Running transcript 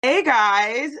Hey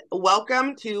guys,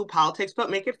 welcome to Politics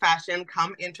But Make It Fashion.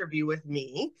 Come interview with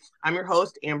me. I'm your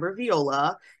host, Amber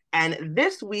Viola. And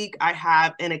this week I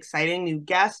have an exciting new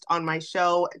guest on my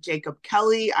show, Jacob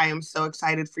Kelley. I am so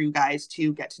excited for you guys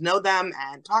to get to know them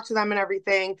and talk to them and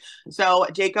everything. So,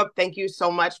 Jacob, thank you so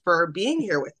much for being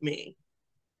here with me.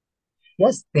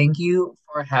 Yes, thank you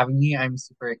for having me. I'm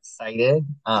super excited.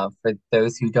 For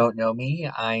those who don't know me,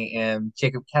 I am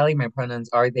Jacob Kelley. My pronouns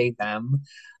are they, them.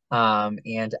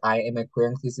 And I am a queer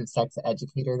inclusive sex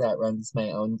educator that runs my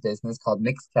own business called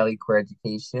Mixed Kelly Queer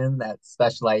Education that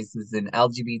specializes in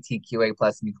LGBTQA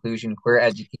plus inclusion, queer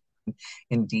education,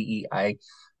 and DEI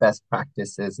best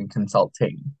practices and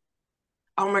consulting.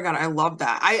 Oh my God, I love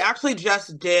that. I actually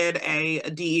just did a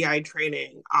DEI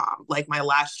training, like my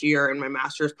last year in my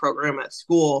master's program at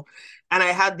school. And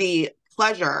I had the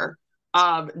pleasure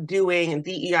of doing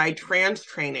DEI trans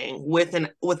training with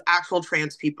actual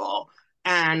trans people.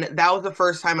 And that was the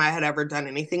first time I had ever done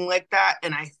anything like that.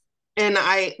 And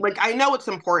I know it's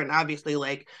important, obviously,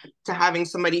 like to having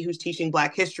somebody who's teaching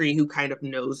Black history who kind of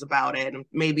knows about it and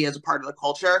maybe as a part of the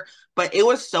culture, but it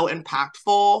was so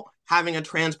impactful having a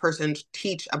trans person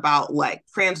teach about like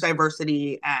trans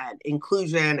diversity and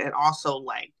inclusion and also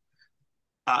like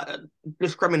uh,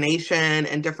 discrimination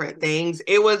and different things.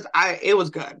 It was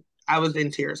good. I was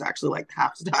in tears actually like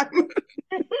half the time.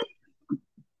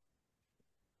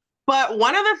 But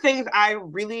one of the things I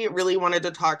really, really wanted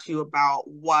to talk to you about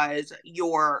was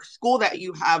your school that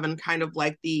you have and kind of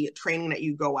like the training that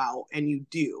you go out and you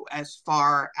do as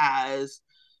far as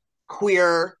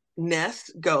queerness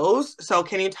goes. So,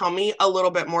 can you tell me a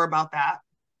little bit more about that?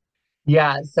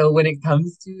 Yeah, so when it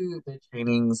comes to the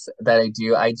trainings that I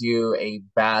do a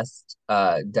vast,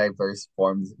 diverse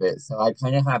forms of it. So I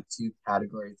kind of have two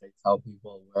categories I tell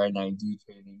people when I do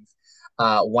trainings.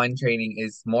 One training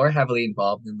is more heavily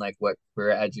involved in like what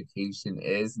queer education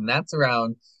is, and that's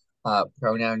around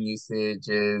pronoun usage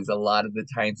is a lot of the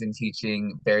times in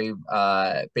teaching very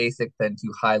basic then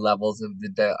to high levels of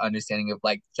the understanding of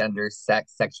like gender,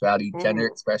 sex, sexuality, gender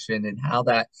Mm-hmm. expression, and how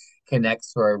that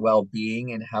connects to our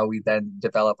well-being and how we then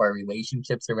develop our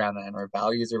relationships around that and our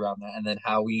values around that and then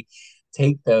how we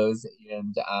take those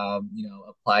and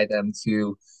apply them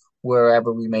to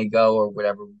wherever we may go or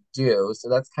whatever we do. So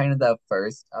that's kind of the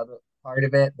first other part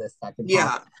of it. The second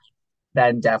half, Yeah.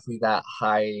 then definitely that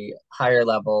higher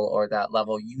level or that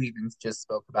level you even just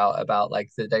spoke about like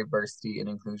the diversity and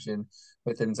inclusion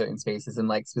within certain spaces and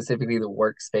like specifically the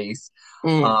workspace.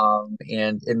 Mm.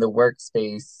 And in the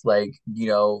workspace, like,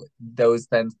 those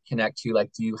then connect to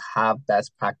like, do you have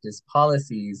best practice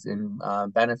policies and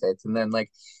benefits? And then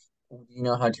like, do you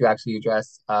know how to actually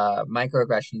address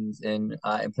microaggressions and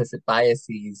implicit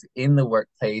biases in the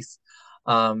workplace?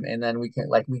 And then we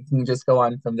can just go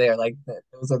on from there. Like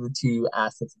those are the two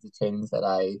aspects of the trainings that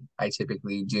I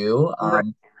typically do. Right.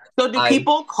 So do I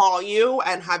people call you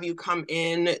and have you come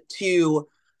in to,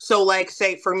 so like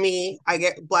say for me, I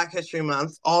get Black History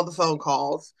Month, all the phone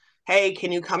calls. Hey,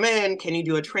 can you come in? Can you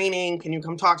do a training? Can you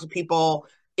come talk to people?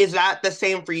 Is that the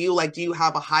same for you? Like, do you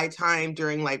have a high time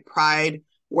during like Pride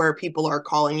where people are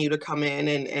calling you to come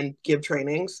in and give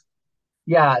trainings?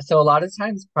 Yeah, so a lot of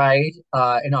times Pride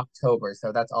in October,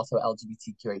 so that's also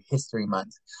LGBTQA History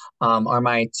Month, are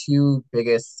my two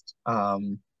biggest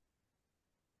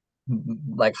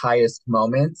like highest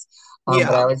moments. But I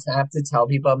Yeah. always have to tell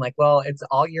people, I'm like, well, it's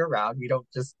all year round. We don't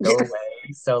just go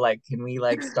away. So like, can we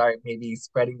like start maybe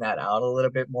spreading that out a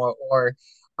little bit more? Or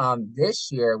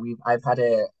this year I've had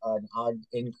an odd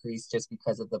increase just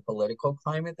because of the political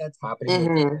climate that's happening with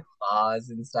Hmm. different laws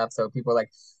and stuff. So people are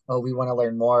like, oh, we want to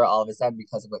learn more all of a sudden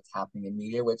because of what's happening in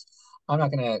media, which I'm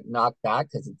not gonna knock that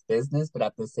because it's business, but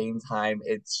at the same time,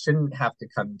 it shouldn't have to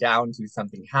come down to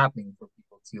something happening for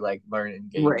people to like learn and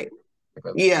gain Right. type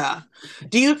of. Yeah.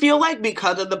 Do you feel like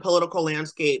because of the political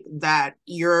landscape that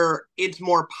it's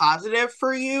more positive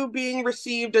for you being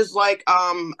received as like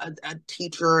a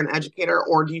teacher and educator,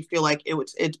 or do you feel like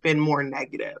it's been more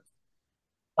negative?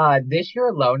 This year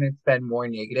alone, it's been more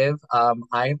negative.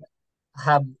 I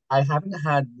haven't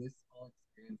had this whole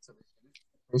experience of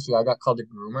this year. I got called a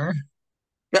groomer.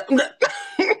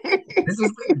 This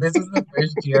was the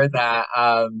first year that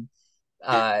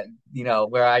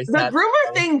where I The sat groomer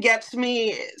there. thing gets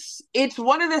me. It's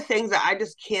one of the things that I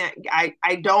just can't.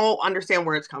 I don't understand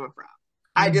where it's coming from.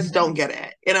 I just don't Mhm. get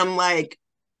it, and I'm like,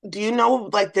 do you know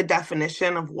like the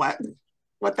definition of what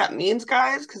that means,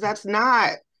 guys? Because that's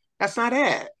not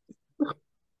it.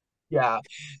 Yeah.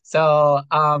 So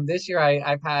this year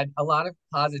I've had a lot of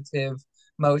positive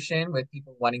motion with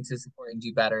people wanting to support and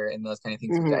do better and those kind of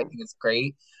things, which I Hmm. think is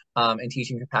great. And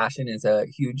teaching compassion is a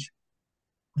huge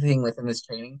thing within this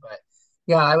training. But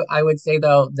Yeah, I would say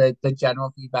though the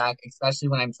general feedback, especially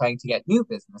when I'm trying to get new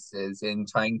businesses and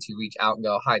trying to reach out and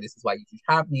go, hi, this is why you should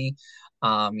have me.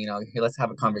 Here, let's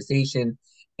have a conversation.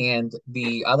 And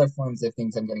the other forms of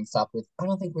things I'm getting stopped with, I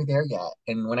don't think we're there yet.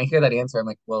 And when I hear that answer, I'm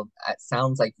like, well, it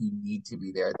sounds like you need to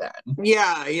be there then.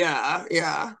 Yeah, yeah,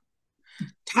 yeah.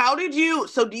 How did you,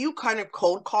 so do you kind of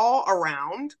cold call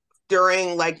around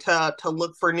during like to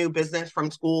look for new business from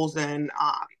schools and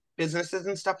businesses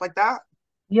and stuff like that?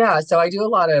 Yeah, so I do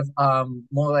a lot of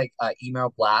more like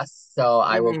email blasts. So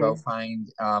I will go Hmm. find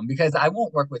because I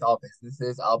won't work with all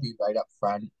businesses. I'll be right up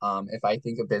front. If I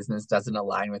think a business doesn't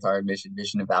align with our mission,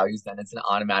 vision, and values, then it's an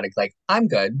automatic like I'm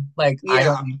good. Like I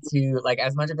don't Yeah, need to like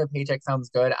as much of a paycheck sounds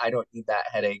good. I don't need that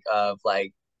headache of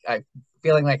like I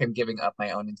feeling like I'm giving up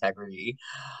my own integrity.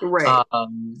 right.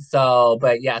 So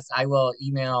but yes, I will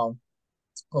email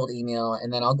cold email,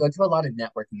 and then I'll go to a lot of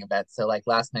networking events. So like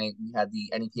last night we had the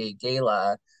NEPA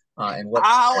gala in Oh, I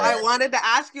Worcester. wanted to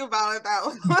ask you about it. That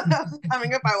was what I was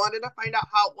coming up. I wanted to find out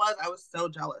how it was. I was so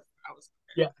jealous. I was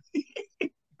Yeah.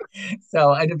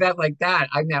 So an event like that,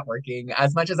 I'm networking.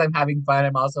 As much as I'm having fun,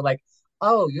 I'm also like,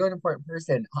 oh, you're an important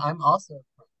person. I'm also an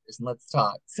important person. Let's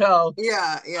talk. So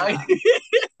yeah, I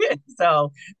yeah.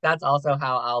 so that's also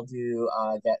how I'll do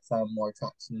get some more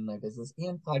traction in my business,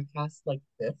 and podcasts like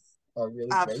this are really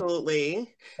great.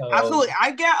 Absolutely. So Absolutely.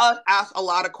 I get asked a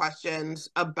lot of questions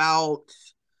about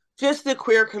just the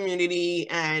queer community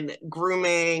and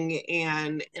grooming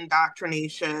and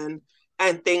indoctrination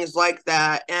and things like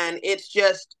that. And it's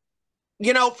just,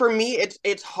 for me,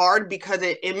 it's hard because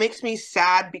it makes me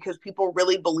sad because people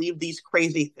really believe these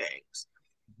crazy things.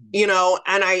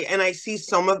 And I see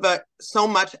so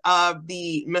much of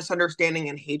the misunderstanding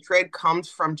and hatred comes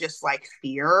from just like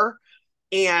fear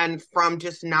and from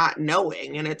just not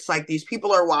knowing. And it's like these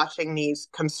people are watching these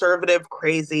conservative,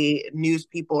 crazy news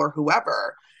people or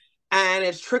whoever, and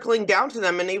it's trickling down to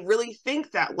them. And they really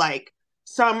think that like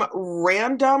some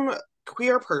random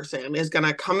queer person is going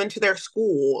to come into their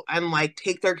school and like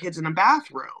take their kids in a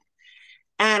bathroom.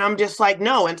 And I'm just like,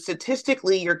 no. And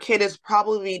statistically, your kid is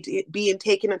probably being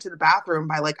taken into the bathroom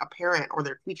by like a parent or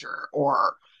their teacher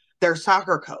or their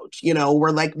soccer coach.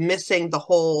 We're like missing the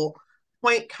whole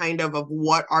point kind of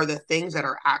what are the things that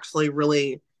are actually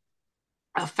really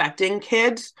affecting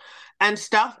kids and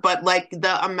stuff. But like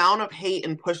the amount of hate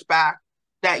and pushback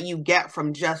that you get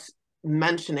from just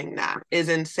mentioning that is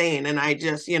insane. And I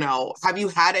just, have you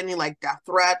had any like death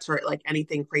threats or like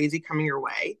anything crazy coming your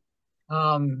way?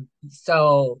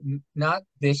 Not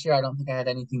this year. I don't think I had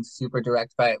anything super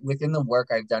direct, but within the work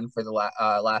I've done for the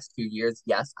last few years,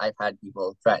 yes, I've had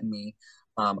people threaten me.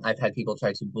 I've had people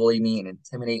try to bully me and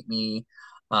intimidate me.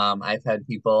 I've had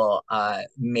people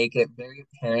make it very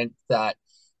apparent that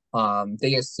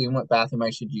they assume what bathroom I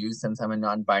should use since I'm a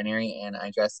non-binary and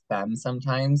I dress femme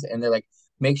sometimes, and they're like,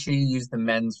 make sure you use the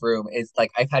men's room. It's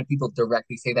like I've had people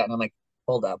directly say that, and I'm like,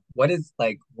 hold up, what is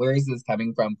like, where is this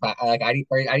coming from? Like I didn't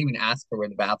even ask for where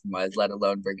the bathroom was, let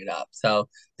alone bring it up. So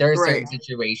there are certain Right.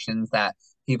 situations that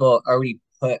people already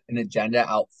put an agenda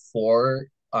out for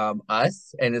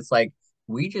us, and it's like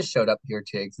we just showed up here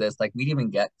to exist. Like we didn't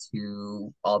even get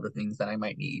to all the things that I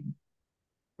might need.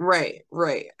 Right,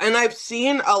 right. And I've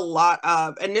seen a lot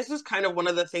of, and this is kind of one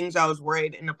of the things I was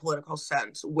worried in a political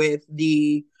sense with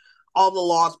the all the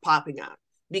laws popping up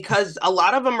because a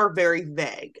lot of them are very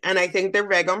vague. And I think they're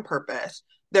vague on purpose.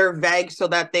 They're vague so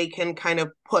that they can kind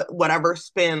of put whatever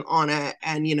spin on it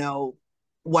and,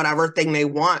 whatever thing they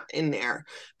want in there.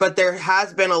 But there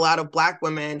has been a lot of Black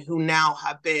women who now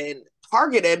have been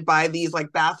targeted by these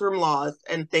like bathroom laws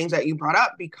and things that you brought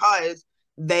up because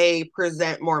they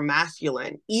present more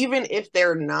masculine, even if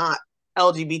they're not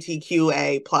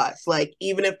LGBTQA plus, like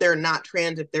even if they're not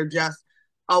trans, if they're just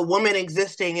a woman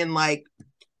existing in like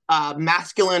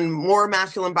more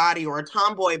masculine body or a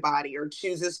tomboy body, or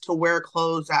chooses to wear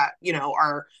clothes that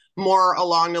are more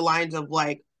along the lines of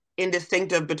like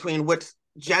indistinctive between which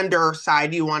gender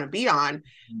side you want to be on.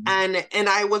 And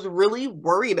I was really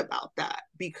worried about that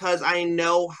because I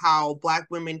know how Black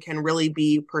women can really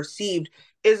be perceived.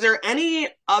 Is there any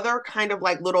other kind of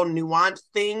like little nuanced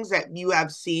things that you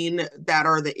have seen that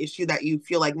are the issue that you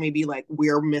feel like maybe like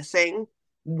we're missing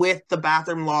with the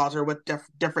bathroom laws or with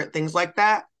different things like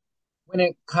that? When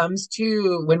it comes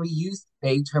to when we use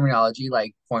vague terminology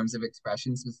like forms of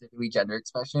expression, specifically gender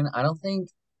expression, I don't think,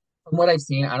 from what I've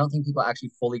seen, I don't think people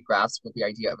actually fully grasp what the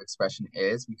idea of expression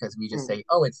is because we just Mm. say,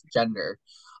 oh, it's gender.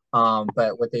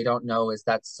 But what they don't know is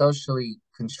that's socially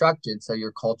constructed. So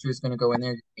your culture is going to go in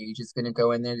there, your age is going to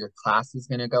go in there, your class is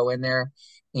going to go in there,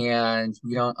 and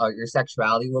we don't, your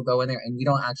sexuality will go in there, and we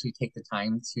don't actually take the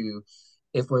time to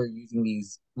if we're using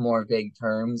these more vague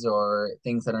terms or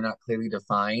things that are not clearly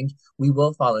defined, we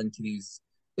will fall into these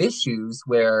issues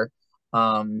where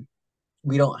um,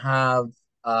 we don't have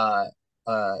uh,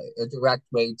 a direct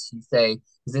way to say,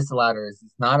 is this allowed or is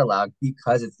this not allowed?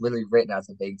 Because it's literally written as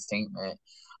a vague statement.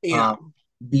 Yeah. Um,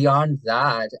 Beyond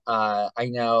that, I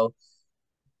know,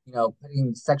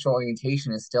 putting sexual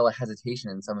orientation is still a hesitation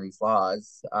in some of these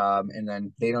laws. And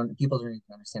then people don't even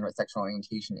understand what sexual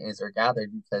orientation is or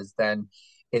gathered because then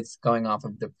it's going off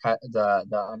of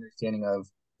the understanding of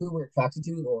who we're attracted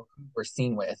to or who we're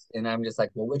seen with. And I'm just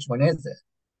like, well, which one is it?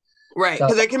 Right. So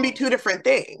Because it can be two different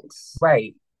things.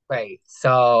 right, right.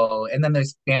 So, and then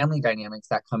there's family dynamics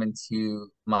that come into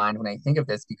mind when I think of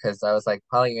this because I was like,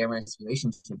 polyamorous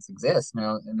relationships exist,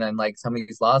 and then like some of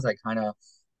these laws, I kind of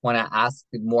want to ask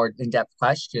the more in-depth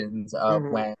questions of Hmm.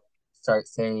 when we start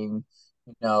saying,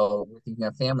 we're thinking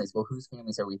of families. Well, whose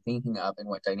families are we thinking of, and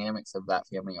what dynamics of that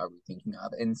family are we thinking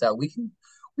of? And so we can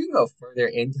go further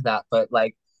into that, but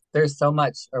like there's so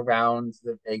much around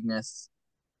the vagueness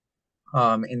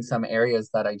in some areas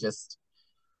that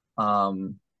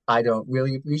um, I don't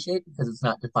really appreciate because it's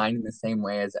not defined in the same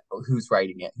way as who's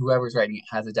writing it. Whoever's writing it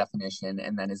has a definition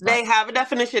and then is not. They have a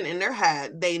definition in their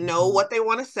head. They know Mhm, what they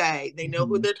want to say. They know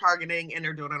who mhm. they're targeting, and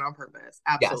they're doing it on purpose.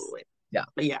 Yes. Absolutely. Yeah.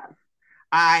 But yeah,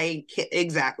 I can't,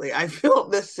 exactly. I feel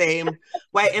the same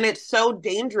way, and it's so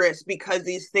dangerous because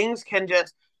these things can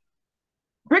just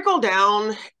trickle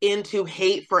down into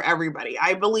hate for everybody.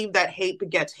 I believe that hate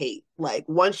begets hate. Like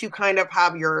once you kind of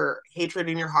have your hatred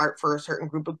in your heart for a certain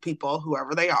group of people,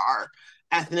 whoever they are,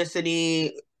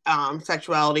 ethnicity,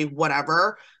 sexuality,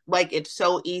 whatever, like it's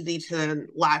so easy to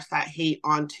latch that hate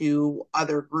onto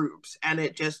other groups. And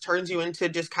it just turns you into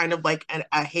just kind of like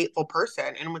a hateful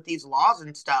person. And with these laws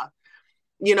and stuff,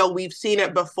 we've seen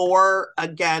it before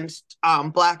against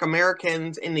Black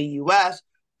Americans in the US,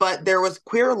 but there was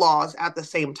queer laws at the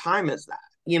same time as that,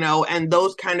 and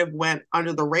those kind of went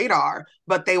under the radar,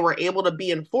 but they were able to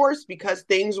be enforced because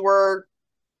things were,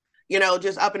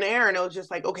 just up in the air. And it was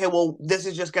just like, okay, well, this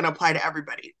is just going to apply to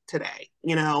everybody today.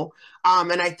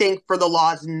 And I think for the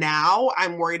laws now,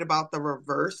 I'm worried about the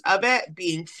reverse of it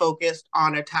being focused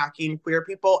on attacking queer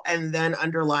people. And then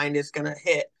underlined is going to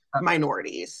hit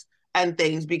minorities and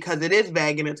things because it is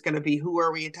vague and it's going to be who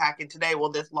are we attacking today? Well,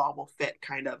 this law will fit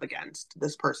kind of against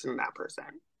this person and that person.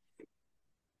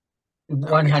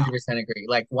 So, yeah. 100% agree.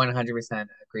 Like 100%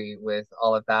 agree with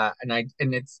all of that. And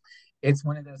it's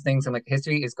one of those things I'm like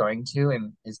history is going to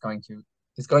and is going to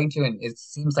and it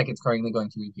seems like it's currently going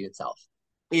to repeat itself.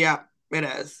 Yeah, it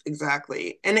is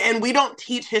exactly. And we don't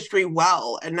teach history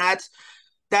well, and that's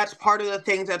part of the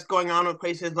things that's going on with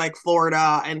places like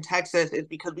Florida and Texas is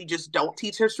because we just don't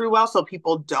teach history well, so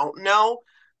people don't know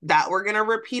that we're going to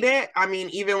repeat it. I mean,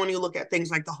 even when you look at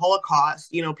things like the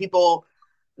Holocaust,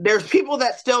 there's people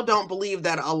that still don't believe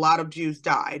that a lot of Jews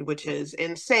died, which is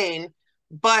insane.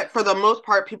 But for the most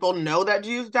part, people know that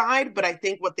Jews died. But I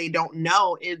think what they don't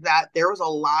know is that there was a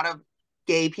lot of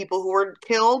gay people who were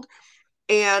killed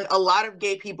and a lot of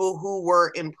gay people who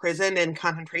were imprisoned in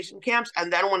concentration camps.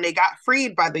 And then when they got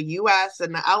freed by the US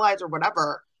and the Allies or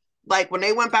whatever, like when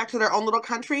they went back to their own little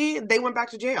country, they went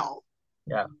back to jail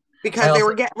Yeah. I because they also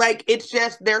were like, it's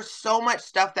just, there's so much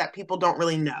stuff that people don't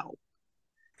really know.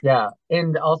 Yeah,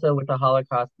 and also with the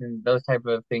Holocaust and those type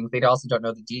of things, they also don't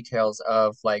know the details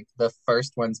of like the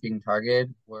first ones being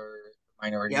targeted were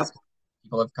minorities, Yep.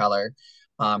 people of color,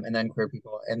 and then queer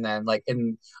people, and then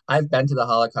and I've been to the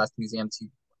Holocaust Museum to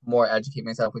more educate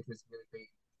myself, which was really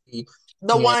great.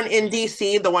 The And one in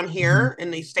DC, the one mhm, here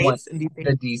in the one States in DC.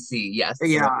 the DC, yes,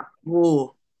 the one. Yeah.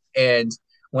 Ooh. And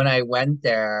when I went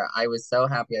there, I was so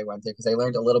happy I went there because I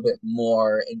learned a little bit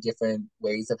more in different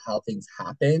ways of how things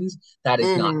happened that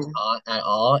is not Mm-hmm. taught at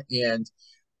all. And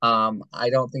I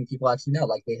don't think people actually know.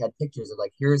 Like they had pictures of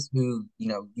like, here's who,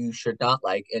 you should not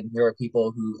like, and here are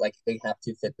people who like they have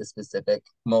to fit the specific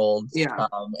mold. Yeah.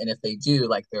 And if they do,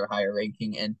 like they're higher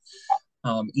ranking. And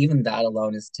even that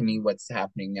alone is to me what's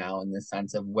happening now in the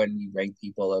sense of when we rank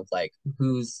people of like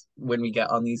who's when we get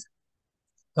on these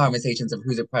conversations of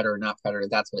who's a predator or not predator,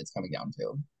 that's what it's coming down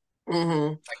to.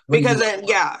 Mm-hmm. Like, what do Because you? then,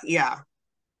 yeah, yeah.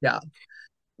 Yeah,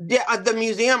 Yeah, the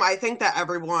museum, I think that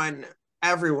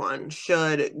everyone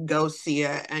should go see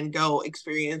it and go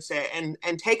experience it and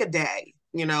take a day,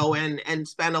 and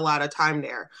spend a lot of time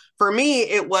there. For me,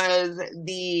 it was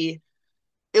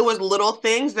little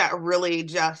things that really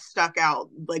just stuck out,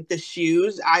 like the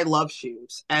shoes. I love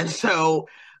shoes. And so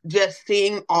just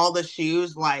seeing all the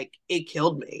shoes, like it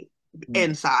killed me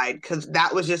inside because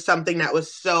that was just something that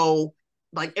was so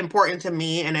like important to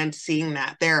me. And then seeing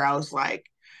that there, I was like,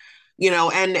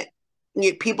 and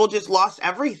People just lost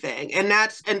everything.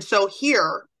 And so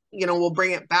here, we'll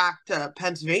bring it back to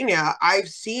Pennsylvania. I've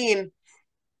seen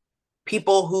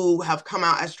people who have come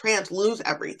out as trans lose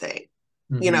everything,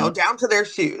 Hmm. down to their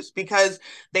shoes because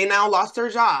they now lost their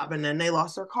job and then they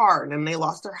lost their car and then they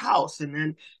lost their house and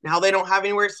then now they don't have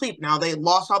anywhere to sleep. Now they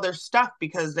lost all their stuff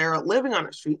because they're living on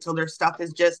the street. So their stuff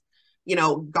is just,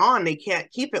 gone. They can't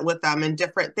keep it with them and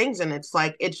different things. And it's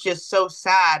like, it's just so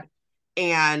sad.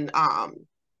 And,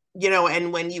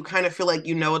 and when you kind of feel like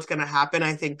it's going to happen,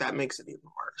 I think that makes it even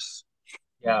worse.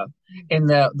 Yeah. And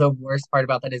the worst part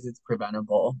about that is it's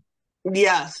preventable.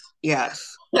 Yes,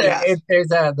 yes, yes,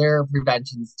 There are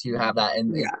preventions to have that,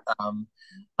 and it, yeah.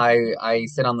 I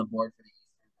sit on the board for the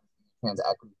Trans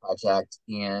Equity Project,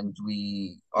 and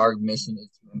we our mission is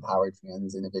to empower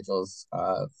trans individuals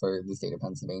for the state of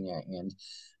Pennsylvania, and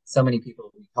so many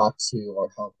people we talk to or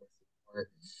help or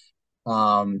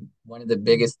support. One of the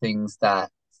biggest things that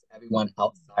everyone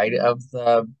outside of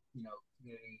the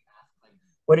community asks, like,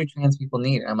 what do trans people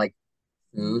need? And I'm like,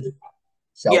 food,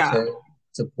 Yeah. shelter,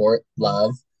 support,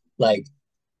 love. Like,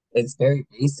 it's very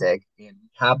basic and we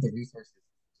have the resources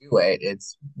to do it.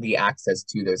 It's the access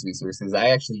to those resources. I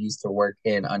actually used to work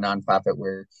in a nonprofit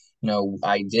where,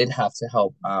 I did have to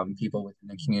help people within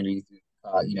the community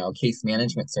through, case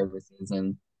management services.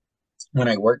 And when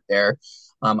I worked there,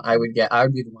 I would be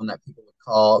the one that people would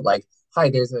call, like, hi,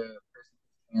 there's a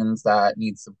person that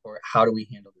needs support. How do we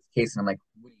handle this case? And I'm like,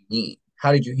 what do you mean?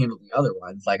 How did you handle the other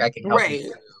ones? Like, I can help you Right.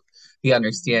 through the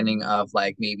understanding of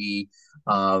like maybe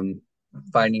um,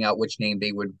 finding out which name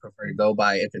they would prefer to go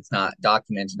by if it's not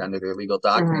documented under their legal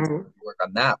documents. Mhm. Work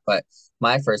on that. But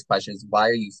my first question is, why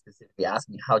are you specifically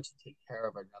asking me how to take care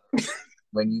of another person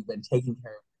when you've been taking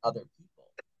care of other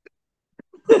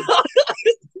people?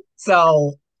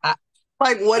 So,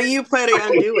 Like, what are you planning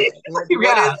on doing?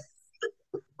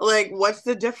 Like, yeah. what's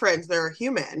the difference? They're a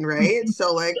human, right?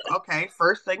 So, like, okay,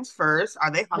 first things first, are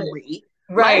they hungry?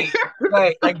 Like, Right,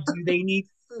 right. Like, do they need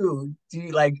food?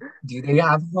 Do they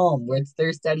have home? What's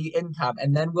their steady income?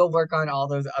 And then we'll work on all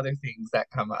those other things that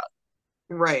come up.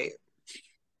 right.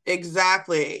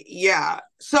 Exactly. Yeah.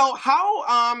 So,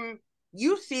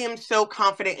 you seem so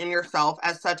confident in yourself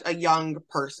as such a young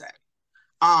person.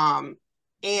 Um,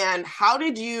 and how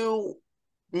did you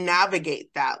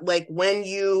navigate that? Like when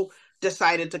you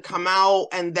decided to come out,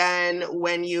 and then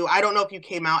I don't know if you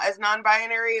came out as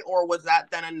non-binary, or was that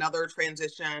then another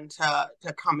transition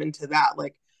to come into that?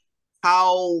 Like,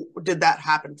 how did that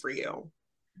happen for you?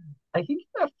 I think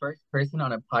you're the first person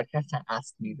on a podcast to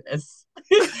ask me this.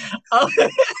 Um,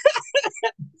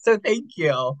 so thank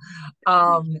you.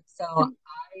 I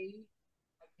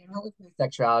came out with my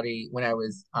sexuality when I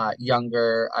was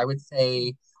younger. I would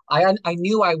say I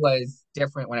knew I was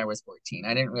different when I was 14.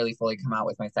 I didn't really fully come out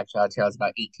with my sexuality till I was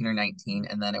about 18 or 19.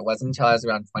 And then it wasn't until I was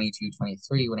around 22,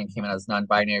 23 when I came out as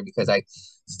non-binary because I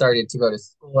started to go to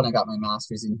school and I got my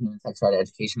master's in human sexuality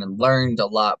education and learned a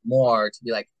lot more to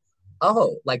be like,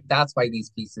 oh, like that's why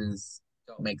these pieces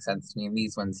don't make sense to me and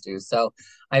these ones do. So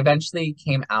I eventually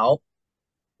came out.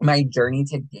 My journey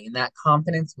to gain that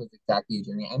confidence was exactly a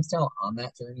journey. I'm still on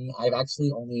that journey. I've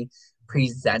actually only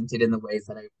presented in the ways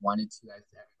that I wanted to, as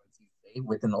everyone sees today,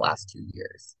 within the last 2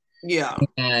 years. Yeah.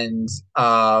 And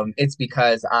it's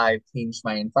because I've changed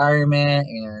my environment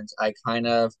and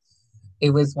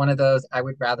it was one of those, I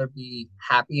would rather be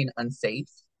happy and unsafe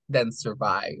than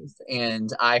survive. And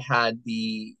I had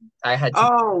to,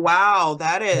 Oh, wow.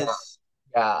 yeah,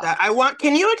 yeah,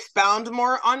 Can you expound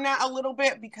more on that a little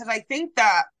bit? Because I think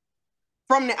that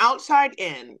from the outside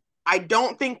in, I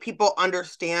don't think people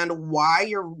understand why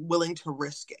you're willing to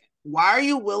risk it. Why are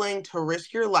you willing to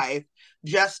risk your life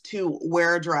just to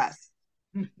wear a dress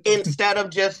instead of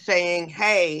just saying,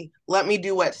 hey, let me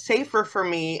do what's safer for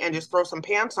me and just throw some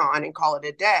pants on and call it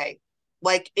a day?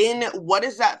 Like, in what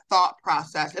is that thought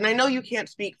process? And I know you can't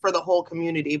speak for the whole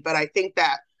community, but I think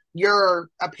that your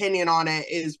opinion on it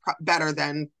is better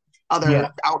than yeah.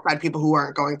 other outside people who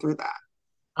aren't going through that.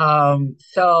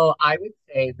 So I would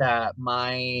say that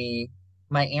my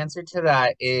answer to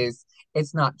that is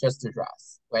it's not just a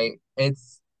dress, right?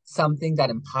 It's something that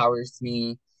empowers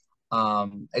me.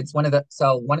 It's one of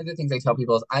the things I tell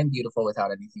people is I'm beautiful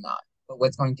without anything on. But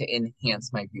what's going to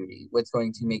enhance my beauty? What's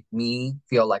going to make me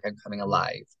feel like I'm coming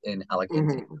alive and elegant?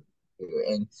 Mm-hmm.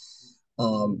 And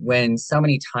when so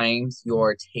many times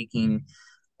you're taking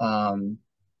um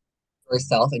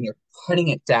yourself and you're putting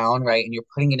it down, right? And you're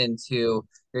putting it into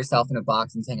yourself in a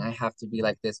box and saying, I have to be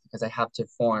like this because I have to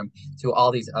form to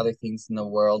all these other things in the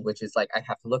world, which is like I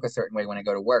have to look a certain way when I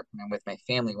go to work, when I'm with my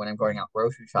family, when I'm going out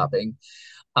grocery shopping.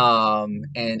 And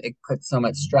it puts so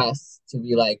much stress to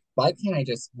be like, why can't I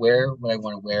just wear what I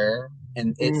want to wear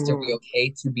and it still be Mm.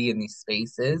 okay to be in these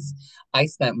spaces? I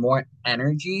spent more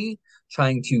energy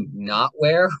trying to not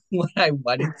wear what I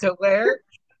wanted to wear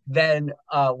than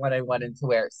what I wanted to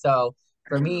wear. So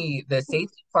for me, the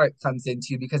safety part comes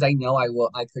into because I know I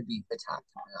could be attacked.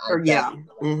 Or I've been yeah.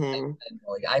 Hmm.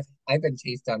 I've been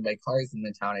chased down by cars in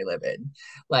the town I live in.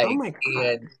 Oh Like, my God.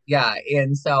 and yeah,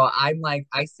 and so I'm like,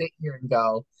 I sit here and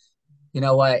go, you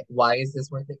know what? Why is this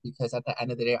worth it? Because at the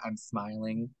end of the day, I'm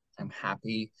smiling. I'm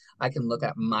happy. I can look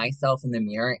at myself in the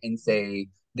mirror and say,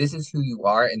 this is who you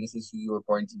are and this is who you were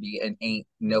born to be. And ain't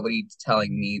nobody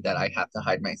telling me that I have to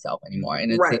hide myself anymore.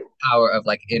 And it's the Right. power of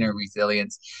like inner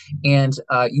resilience and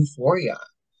euphoria.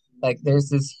 Like there's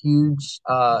this huge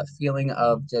feeling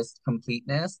of just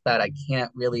completeness that I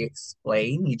can't really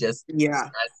explain. You just Yeah.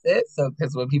 sense it. So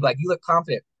because when people like you look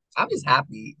confident, I'm just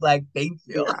happy. Like thank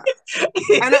you.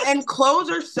 Yeah. And clothes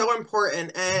are so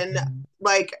important, and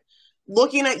like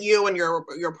looking at you and your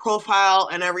profile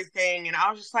and everything, and I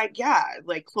was just like, yeah,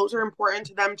 like clothes are important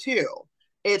to them too.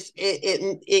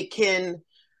 It can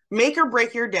make or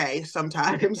break your day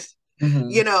sometimes. Hmm.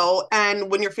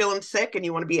 And when you're feeling sick and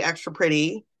you want to be extra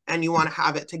pretty and you want to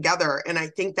have it together. And I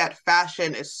think that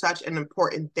fashion is such an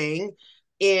important thing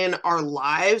in our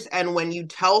lives. And when you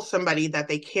tell somebody that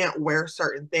they can't wear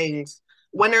certain things,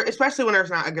 when there, especially when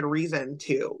there's not a good reason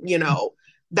to,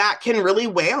 that can really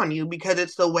weigh on you because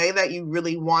it's the way that you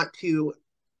really want to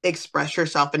express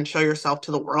yourself and show yourself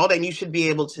to the world. And you should be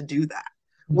able to do that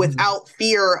Hmm. without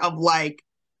fear of like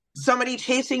somebody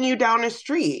chasing you down the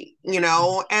street,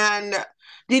 And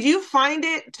did you find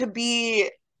it to be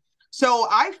so?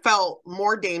 I felt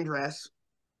more dangerous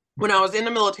when I was in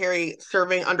the military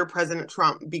serving under President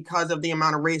Trump because of the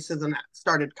amount of racism that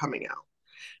started coming out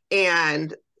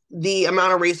and the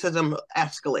amount of racism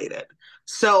escalated.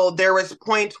 So there was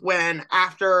points when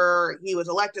after he was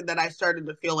elected that I started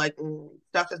to feel like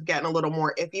stuff is getting a little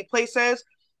more iffy places.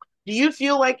 Do you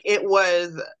feel like it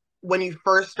was when you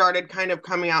first started kind of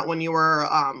coming out when you were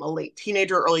a late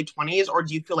teenager, early 20s, or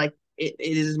do you feel like it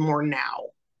is more now?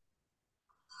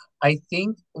 I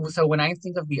think so. When I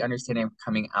think of the understanding of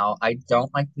coming out, I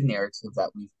don't like the narrative that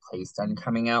we've placed on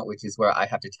coming out, which is where I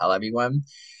have to tell everyone.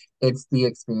 It's the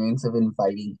experience of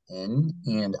inviting in,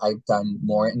 and I've done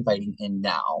more inviting in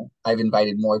now. I've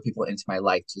invited more people into my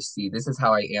life to see this is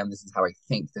how I am, this is how I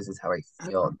think, this is how I I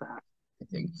feel. love that.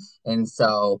 Thing. And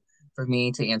so for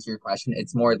me to answer your question,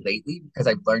 it's more lately because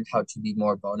I've learned how to be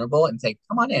more vulnerable and say,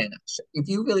 come on in. If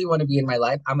you really want to be in my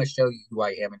life, I'm gonna show you who I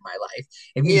am in my life.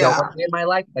 If you don't want Yeah, to be in my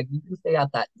life, like you can stay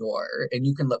at that door and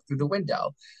you can look through the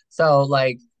window. So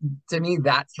like to me,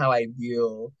 that's how I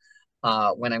view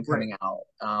when I'm right. coming out,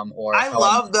 or I how I'm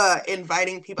love the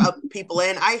inviting people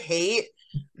in. I hate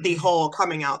the whole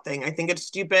coming out thing. I think it's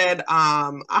stupid. I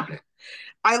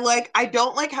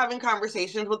don't like having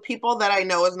conversations with people that I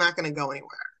know is not going to go anywhere.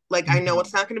 Like I know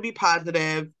it's Mhm. not going to be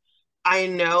positive. I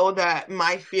know that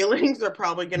my feelings are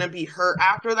probably going to be hurt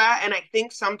after that. And I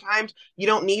think sometimes you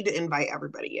don't need to invite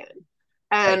everybody in. Right.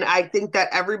 And I think that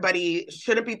everybody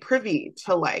shouldn't be privy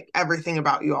to like everything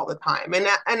about you all the time. And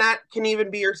that can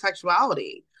even be your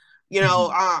sexuality.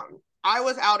 Mhm. I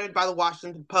was outed by the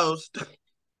Washington Post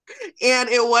and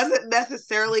it wasn't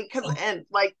necessarily because and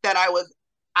like that I was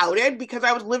outed because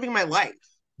I was living my life.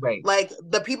 Right. Like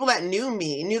the people that knew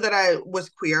me knew that I was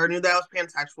queer, knew that I was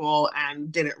pansexual,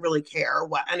 and didn't really care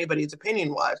what anybody's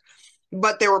opinion was.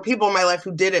 But there were people in my life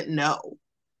who didn't know.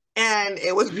 And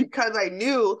it was because I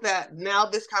knew that now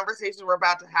this conversation we're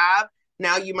about to have,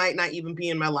 now you might not even be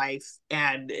in my life.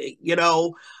 And,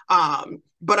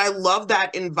 but I love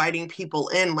that inviting people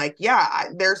in. Like, yeah,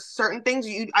 there's certain things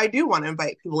I do want to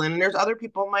invite people in. And there's other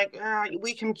people I'm like,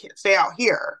 we can stay out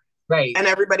here. Right. And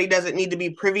everybody doesn't need to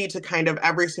be privy to kind of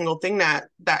every single thing that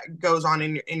goes on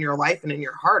in your life and in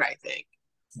your heart, I think.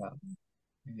 Yeah.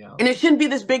 Yeah. And it shouldn't be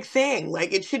this big thing.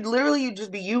 Like it should literally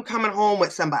just be you coming home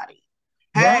with somebody.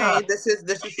 Yeah. Hey, this is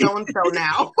so and so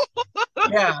now.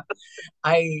 Yeah.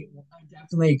 I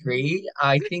definitely agree.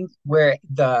 I think where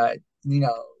the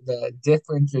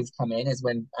differences come in is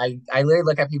when I literally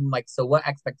look at people like, so what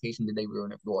expectation did they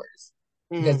ruin of yours?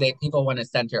 Because Mm, people want to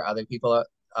center other people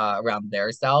around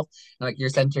their self. And like you're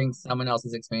centering someone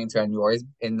else's experience around yours,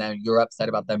 and then you're upset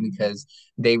about them because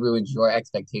they ruined your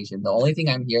expectation. The only thing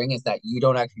I'm hearing is that you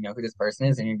don't actually know who this person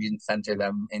is, and you didn't center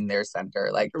them in their center.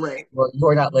 Like Right.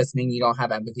 you're not listening, you don't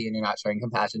have empathy, and you're not showing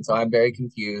compassion. So I'm very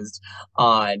confused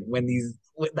on when these.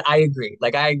 I agree.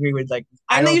 Like I agree with like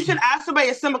I And then don't. you should ask somebody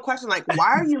a simple question like, why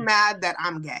are you mad that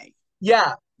I'm gay?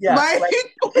 Yeah, yeah. Like, Like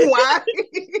why?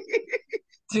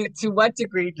 to what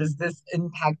degree does this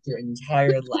impact your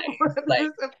entire life? How does Like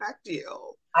this affect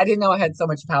you? I didn't know I had so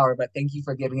much power, but thank you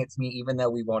for giving it to me, even though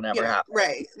we won't ever Yeah, have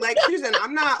right. Like Susan,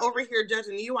 I'm not over here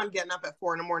judging you on getting up at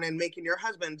 4 in the morning making your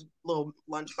husband's little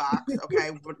lunchbox.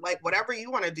 Okay, but like whatever you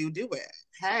want to do it.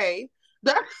 Hey,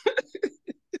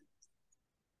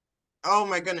 oh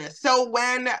my goodness. So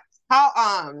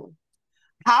how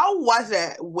how was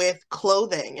it with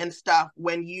clothing and stuff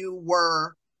when you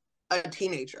were a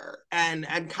teenager and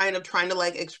kind of trying to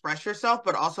like express yourself,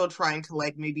 but also trying to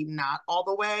like maybe not all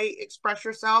the way express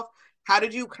yourself? How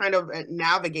did you kind of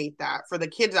navigate that for the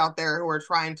kids out there who are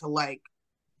trying to like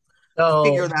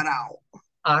figure so that out?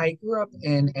 I grew up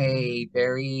in a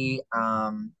very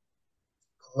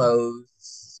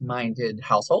close-minded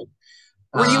household.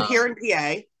 Were you Um, here in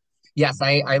PA? yes,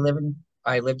 I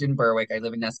lived in Berwick. I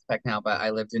live in Nesquepak now, but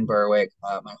I lived in Berwick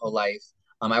my whole life.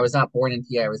 I was not born in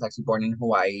PA. I was actually born in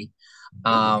Hawaii.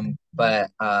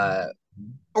 But Or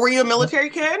were you a military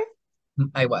kid?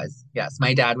 I was, yes.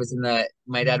 My dad was in the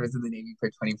Navy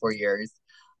for 24 years.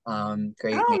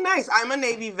 Great man. Oh, nice. I'm a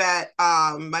Navy vet.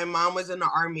 My mom was in the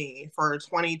Army for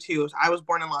 22. So I was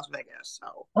born in Las Vegas.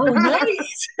 So, Oh,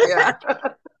 nice. yeah.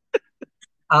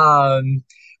 Um,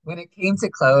 when it came to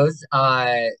clothes,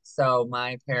 so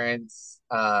my parents,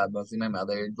 mostly my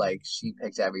mother, like she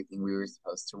picked everything we were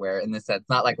supposed to wear in the sense,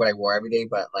 not like what I wore every day,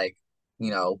 but like,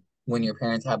 when your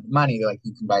parents have the money, they're like,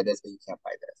 you can buy this, but you can't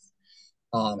buy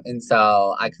this. And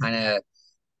so I kind of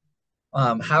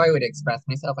how I would express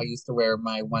myself, I used to wear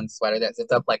my one sweater that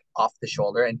zipped up like off the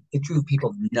shoulder and it drove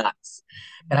people nuts.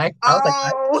 And I was like,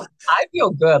 Oh, I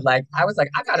feel good. Like I was like,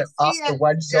 I got I it see off the it.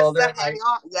 one Just to shoulder. hang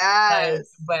on.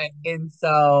 Yes. But and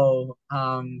so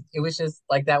it was just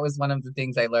like that was one of the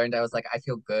things I learned. I was like, I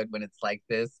feel good when it's like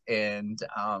this. And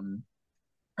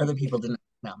other people didn't,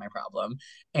 not my problem.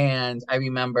 And I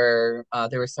remember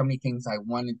there were so many things I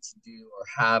wanted to do or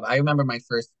have. I remember my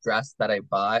first dress that I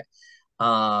bought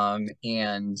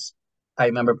and I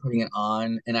remember putting it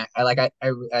on and I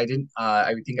didn't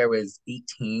I think I was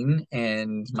 18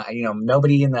 and my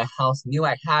nobody in the house knew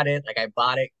I had it. Like I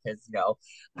bought it because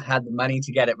I had the money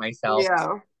to get it myself.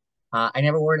 Yeah. I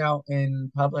never wore it out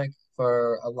in public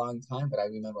for a long time, but I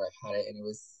remember I had it and it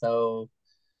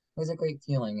was a great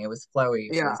feeling. It was flowy.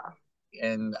 It was Yeah.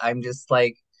 and I'm just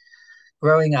like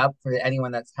growing up for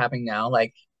anyone that's having now,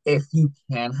 like if you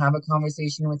can have a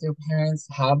conversation with your parents,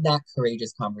 have that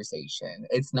courageous conversation.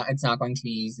 It's not going to be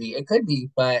easy. It could be,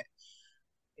 but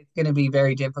it's going to be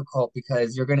very difficult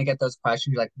because you're going to get those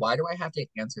questions. You're like, why do I have to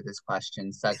answer this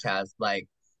question? Such as like,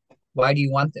 why do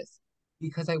you want this?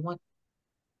 Because I want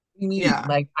you mean? Yeah.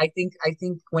 Like I think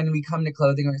when we come to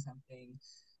clothing or something,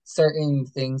 certain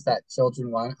things that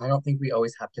children want, I don't think we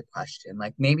always have to question.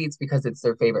 Like maybe it's because it's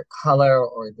their favorite color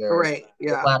or Right.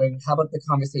 they're Yeah. flattering. How about the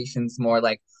conversations more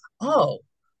like, oh,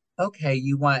 okay,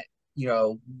 you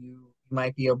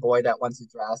might be a boy that wants a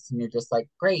dress and you're just like,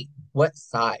 great, what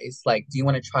size? Like, do you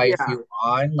want to try a Yeah. few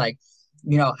on? Like, have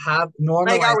Like, are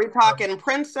normalized we talking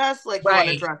princess? Like, you want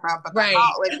to right, dress up at the right,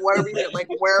 house? Like, what are we doing? Like,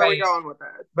 where are we right, going with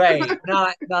this? right.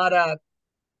 Not a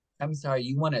I'm sorry,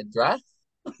 you want a dress?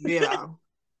 Yeah.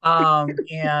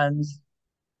 And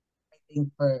I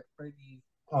think for these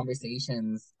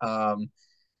conversations,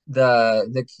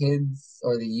 the kids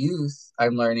or the youth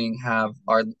I'm learning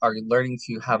are learning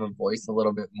to have a voice a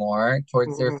little bit more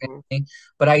towards their Hmm. family.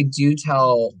 But I do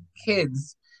tell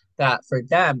kids that for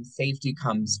them, safety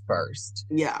comes first.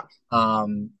 Yeah.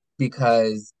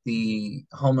 Because the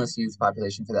homeless youth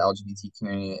population for the LGBT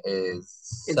community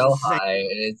is It's so insane. high, and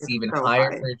it's It's even so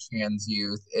higher high. for trans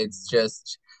youth.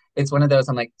 It's one of those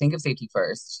I'm like, think of safety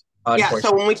first, Yeah.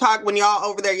 So unfortunately. when y'all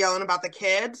over there yelling about the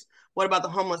kids, what about the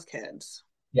homeless kids?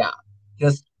 Yeah,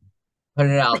 just put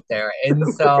it out there. And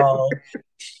so,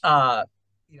 uh,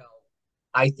 you know,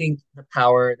 I think the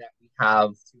power that we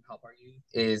have to help our youth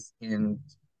is in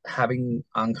having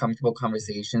uncomfortable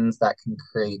conversations that can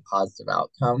create positive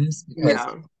outcomes. Because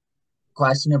Yeah.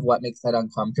 question of what makes that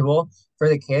uncomfortable for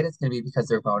the kid, it's going to be because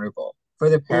they're vulnerable. For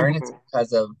the parent, it's Hmm.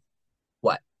 because of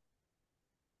what?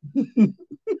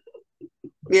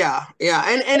 Yeah. Yeah.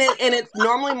 And it's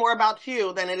normally more about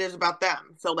you than it is about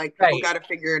them. So like people Right, got to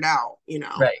figure it out.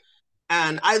 right.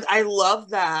 And I love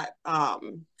that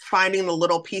finding the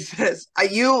little pieces.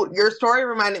 Your story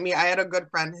reminded me. I had a good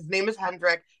friend. His name is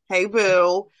Hendrik. Hey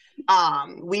boo.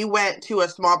 We went to a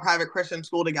small private Christian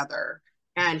school together,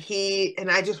 and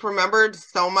I just remembered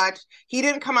so much. He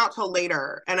didn't come out till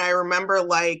later, and I remember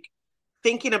like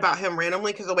thinking about him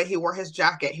randomly because the way he wore his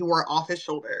jacket, he wore it off his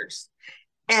shoulders,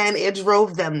 and it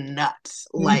drove them nuts.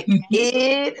 Like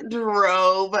it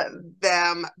drove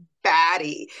them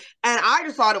batty. And I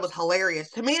just thought it was hilarious.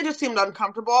 To me, it just seemed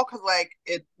uncomfortable because like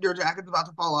your jacket's about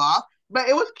to fall off. But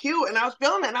it was cute and I was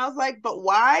feeling it and I was like, but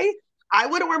why? I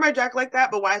wouldn't wear my jacket like that,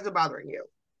 but why is it bothering you?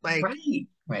 Like, Right,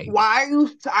 right. why are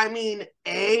you, I mean,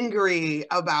 angry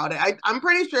about it? I'm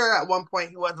pretty sure at one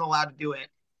point he wasn't allowed to do it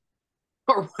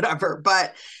or whatever.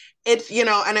 But it's, and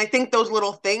I think those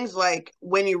little things, like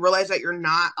when you realize that you're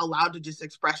not allowed to just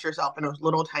express yourself in those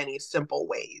little tiny simple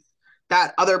ways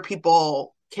that other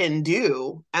people can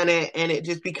do, and it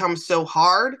just becomes so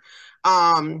hard.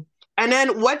 And then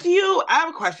I have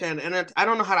a question, and I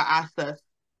don't know how to ask this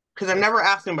because I've never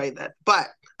asked anybody this, but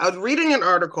I was reading an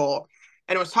article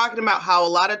and it was talking about how a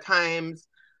lot of times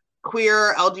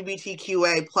queer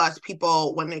LGBTQA plus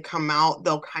people, when they come out,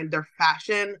 their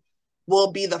fashion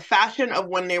will be the fashion of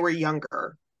when they were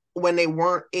younger, when they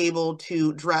weren't able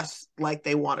to dress like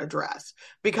they want to dress.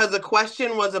 Because the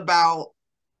question was about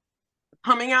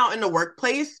coming out in the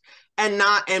workplace and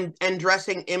not and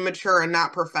dressing immature and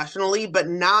not professionally, but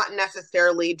not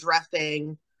necessarily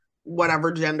dressing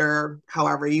whatever gender,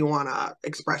 however you want to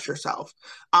express yourself.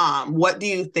 What do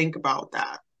you think about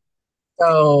that?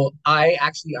 So I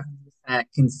actually 100%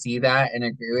 can see that and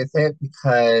agree with it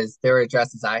because there are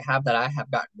dresses I have that I have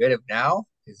gotten rid of now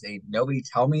because nobody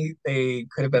tell me they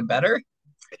could have been better.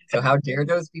 So how dare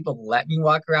those people let me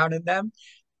walk around in them?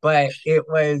 But it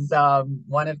was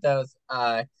one of those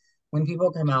when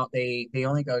people come out, they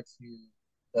only go to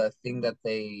the thing that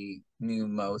they knew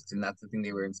most, and that's the thing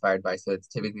they were inspired by. So it's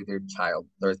typically their child,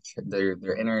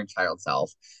 their inner child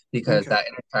self, because Okay. that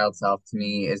inner child self to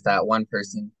me is that one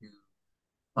person who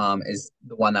is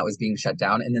the one that was being shut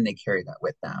down, and then they carry that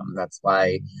with them. That's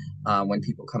why when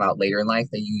people come out later in life,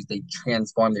 they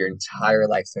transform their entire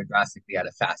life so drastically at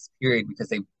a fast period because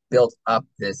they built up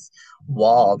this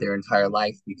wall their entire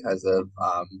life because of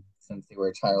since they were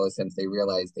a child, or since they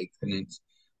realized they couldn't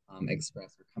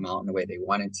express or come out in the way they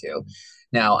wanted to.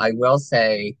 Now, I will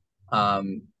say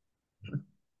um,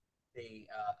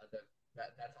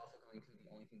 that's also going to be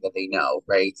the only thing that they know,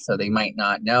 right? So they might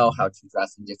not know how to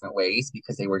dress in different ways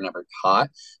because they were never taught.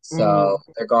 So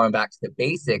Mm-hmm. they're going back to the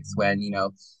basics when,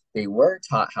 they were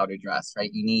taught how to dress, right?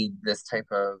 You need this type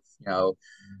of,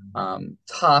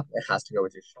 top. It has to go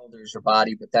with your shoulders, your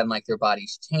body, but then like their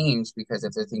bodies change because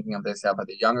if they're thinking of themselves as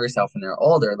the younger self when they're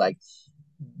older, like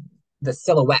the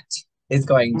silhouette is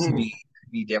going to Mm-hmm.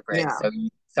 be different. Yeah. So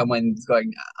someone's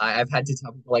going. I've had to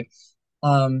tell people like,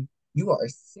 you are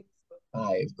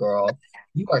 6'5", girl.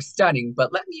 You are stunning,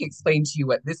 but let me explain to you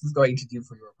what this is going to do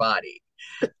for your body.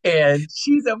 And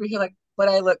she's over here like, but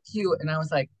I look cute. And I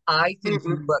was like, I think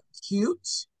you Mm-mm. look cute.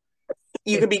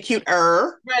 You If could be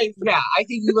cuter. right, yeah, I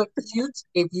think you look cute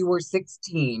if you were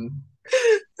 16.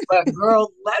 But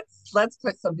girl, let's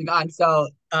put something on. So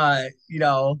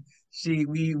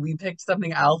we picked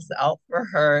something else out for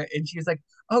her and she was like,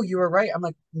 oh, you were right. I'm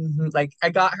like, like I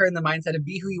got her in the mindset of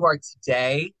be who you are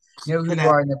today, know who you Today.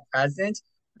 are in the present,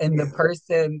 and the Yeah.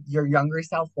 person, your younger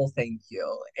self, will thank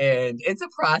you. And it's a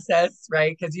process,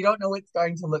 right? Because you don't know what's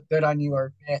going to look good on you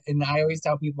or fit. And I always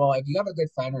tell people if you have a good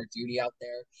friend or duty out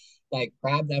there, like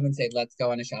grab them and say, let's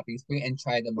go on a shopping spree and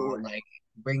try them on. Like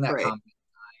bring that Right. confidence.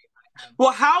 I have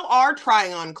Well, how are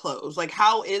trying on clothes? Like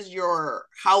how is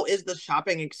the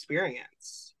shopping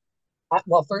experience?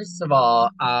 Well, first of all,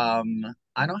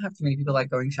 I don't have too many people like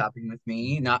going shopping with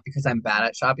me, not because I'm bad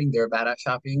at shopping, they're bad at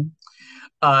shopping.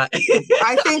 Uh,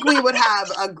 I think we would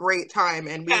have a great time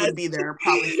and we would be yes. there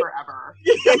probably forever.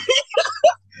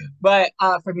 But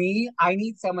for me, I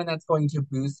need someone that's going to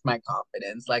boost my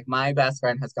confidence. Like my best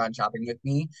friend has gone shopping with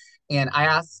me, and I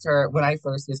asked her when I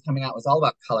first was coming out, it was all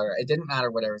about color. It didn't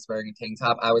matter what I was wearing a tank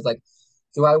top. I was like,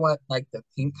 do I want like the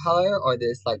pink color or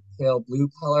this like pale blue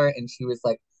color? And she was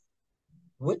like,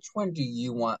 which one do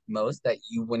you want most that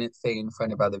you wouldn't say in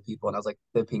front of other people? And I was like,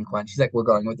 the pink one. She's like, we're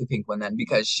going with the pink one then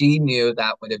because she knew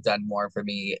that would have done more for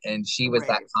me. And she was that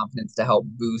Right. confidence to help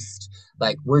boost,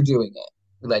 like, we're doing it.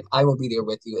 Like, I will be there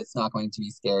with you. It's not going to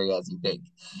be scary as you think.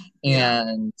 Yeah.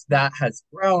 And that has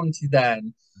grown to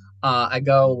then I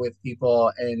go with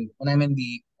people. And when I'm in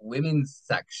the women's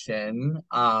section,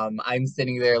 I'm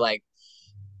sitting there like,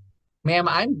 ma'am,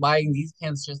 I'm buying these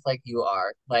pants just like you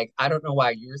are. Like, I don't know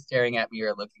why you're staring at me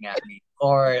or looking at me.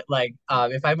 or like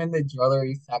if I'm in the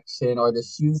jewelry section or the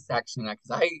shoe section,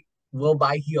 because I will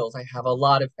buy heels. I have a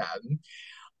lot of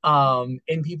them.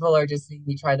 And people are just seeing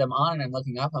me try them on, and I'm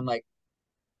looking up. I'm like,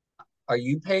 are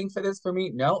you paying for this for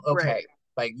me? No? Right. Okay.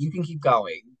 Like you can keep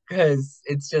going because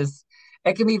it's just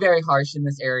it can be very harsh in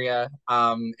this area.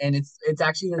 And it's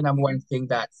actually the number one thing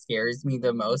that scares me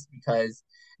the most because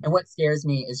and what scares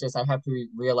me is just I have to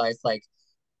realize like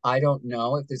I don't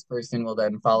know if this person will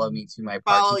then follow me to my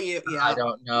Follow parking. you. I Yeah.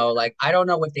 don't know, like I don't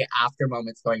know what the after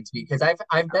moment's going to be because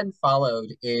I've been followed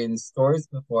in stores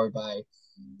before by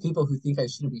people who think I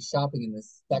shouldn't be shopping in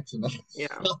this section that Yeah.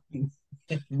 I'm shopping in.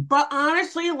 But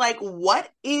honestly, like, what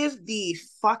is the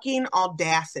fucking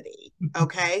audacity,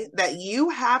 okay, that you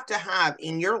have to have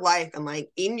in your life and like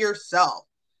in yourself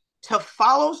to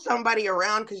follow somebody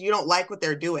around because you don't like what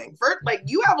they're doing? First, like,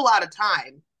 you have a lot of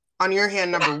time on your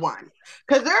hand, number one,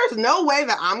 because there's no way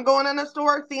that I'm going in a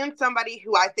store seeing somebody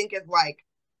who I think is like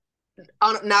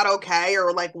not okay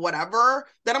or like whatever,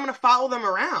 that I'm going to follow them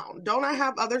around. Don't I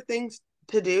have other things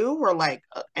to do or like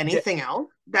Yeah. anything else?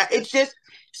 That it's just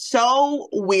so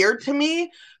weird to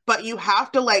me. But you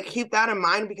have to like keep that in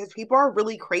mind because people are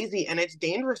really crazy and it's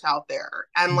dangerous out there.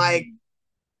 And like Mhm.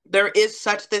 there is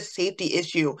such this safety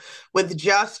issue with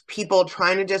just people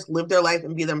trying to just live their life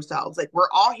and be themselves. Like we're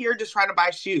all here just trying to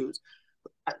buy shoes.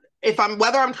 If I'm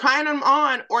whether I'm trying them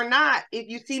on or not, if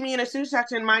you see me in a shoe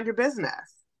section, mind your business.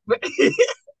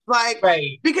 Like,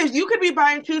 Right, because you could be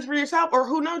buying shoes for yourself, or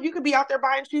who knows, you could be out there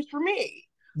buying shoes for me.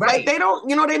 Like, right, they don't,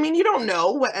 you know what I mean? You don't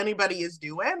know what anybody is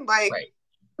doing. Like,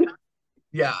 right.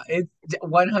 Yeah, it's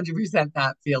 100%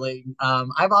 that feeling.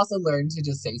 I've also learned to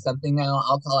just say something now.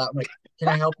 I'll call out, I'm like, can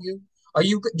I help you?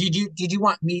 Did you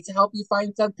want me to help you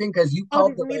find something? Because you oh,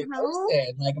 called did the you need right help?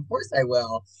 person. Like, of course I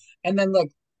will. And then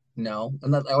like, no.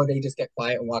 And then or they just get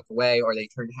quiet and walk away, or they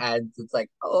turn heads. It's like,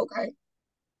 oh, okay.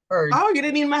 Or Oh, you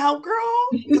didn't need my help, girl?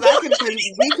 Because I can,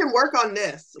 because we can work on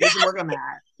this. We can work on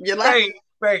that. You like, right,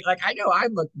 right. Like I know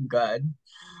I'm looking good.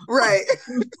 right.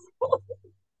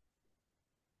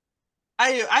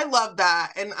 I love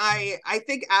that. And I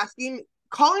think asking,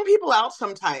 calling people out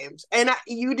sometimes, and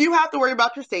you do have to worry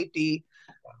about your safety.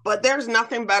 But there's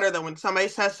nothing better than when somebody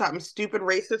says something stupid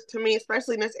racist to me,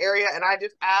 especially in this area, and I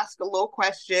just ask a little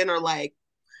question or like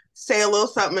say a little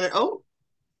something and oh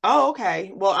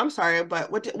okay. Well, I'm sorry,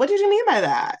 but what did you mean by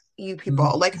that? You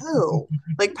people. Like who?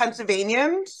 Like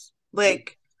Pennsylvanians?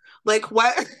 Like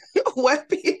what what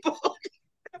people,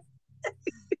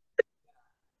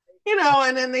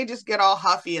 and then they just get all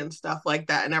huffy and stuff like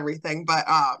that and everything. But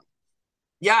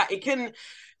yeah, it can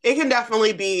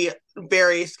definitely be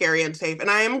very scary and safe. And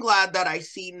I am glad that I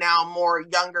see now more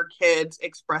younger kids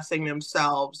expressing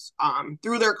themselves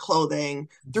through their clothing,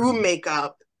 through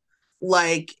makeup.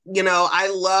 Like,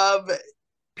 I love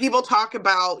people talk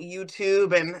about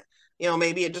YouTube and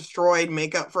maybe it destroyed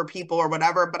makeup for people or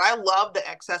whatever, but I love the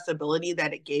accessibility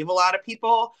that it gave a lot of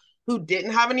people who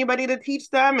didn't have anybody to teach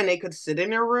them, and they could sit in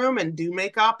their room and do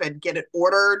makeup and get it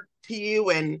ordered to you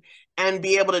and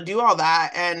be able to do all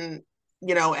that and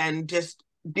just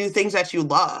do things that you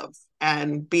love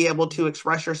and be able to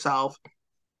express yourself.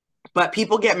 But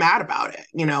people get mad about it,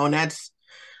 and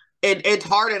it's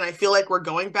hard, and I feel like we're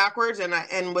going backwards.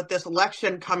 And with this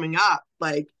election coming up,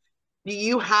 like, do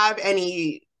you have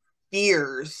any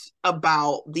fears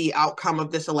about the outcome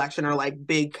of this election or like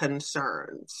big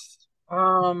concerns?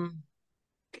 Um,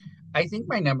 I think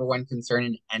my number one concern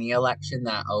in any election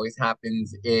that always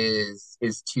happens is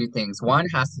two things. One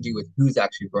has to do with who's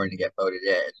actually going to get voted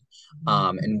in,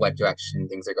 and what direction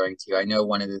things are going to. I know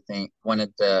one of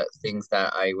the things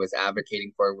that I was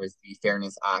advocating for was the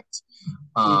Fairness Act,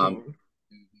 Mm-hmm. to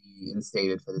be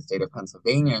instated for the state of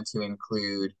Pennsylvania to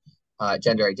include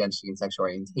gender identity and sexual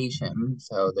orientation.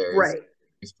 So Right.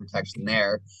 there's protection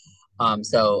there.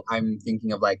 So I'm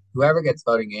thinking of like whoever gets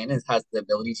voting in has the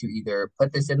ability to either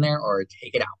put this in there or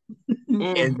take it out.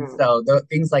 And Mm-hmm. so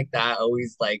things like that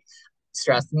always like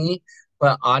stress me.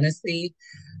 But honestly,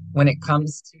 when it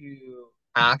comes to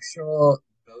actual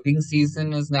voting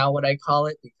season is now what I call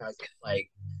it because it's like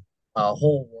a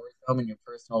whole war zone in your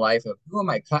personal life of who am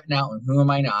I cutting out and who am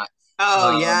I not.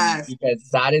 Oh, yes. Because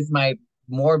that is my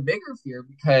more bigger fear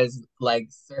because like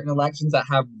certain elections that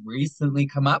have recently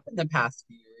come up in the past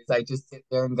few years, I just sit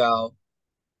there and go,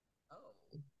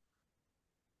 oh,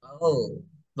 oh,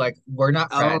 like we're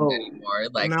not friends Oh, anymore.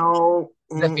 Like no.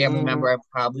 the family Mm-mm. member I'm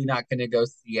probably not gonna go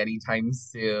see anytime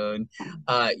soon.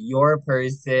 You're a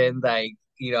person like,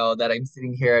 that I'm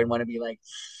sitting here and want to be like,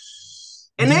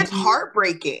 And do it's you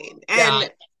heartbreaking. yeah,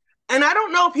 And I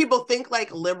don't know if people think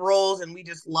like liberals and we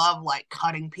just love like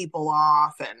cutting people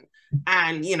off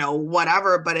and you know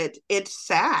whatever, but it's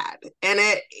sad. And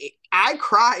I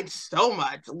cried so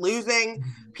much losing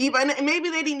people, and maybe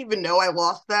they didn't even know I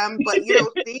lost them, but you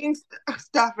know seeing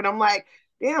stuff, and I'm like,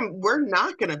 damn, we're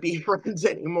not gonna be friends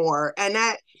anymore.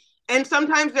 And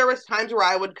sometimes there was times where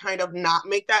I would kind of not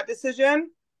make that decision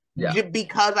Yeah.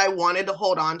 because I wanted to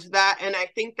hold on to that. And I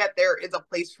think that there is a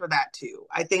place for that too.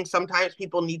 I think sometimes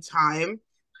people need time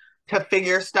to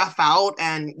figure stuff out.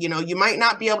 And, you know, you might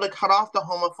not be able to cut off the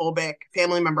homophobic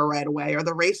family member right away or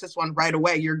the racist one right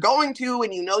away. You're going to,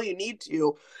 and you know you need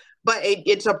to. But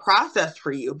it's a process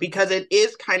for you because it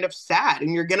is kind of sad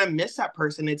and you're going to miss that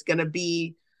person. It's going to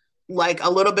be like a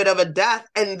little bit of a death.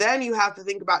 And then you have to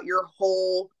think about your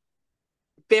whole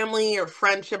family or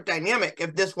friendship dynamic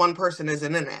if this one person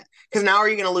isn't in it, because now are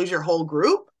you going to lose your whole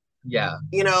group, Yeah.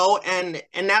 you know, and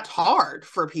that's hard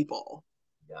for people.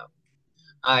 Yeah.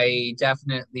 I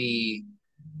definitely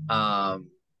um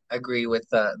agree with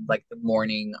the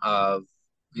mourning of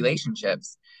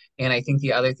relationships. And I think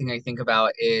the other thing I think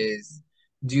about is,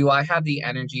 do I have the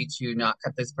energy to not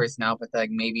cut this person out, but like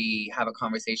maybe have a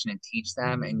conversation and teach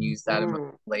them and use that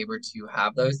emotional Mm. labor to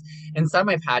have those? And some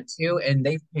I've had to, and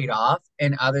they've paid off.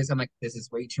 And others I'm like, this is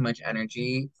way too much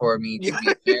energy for me to Yeah.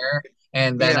 be there.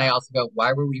 And then I Yeah. also go,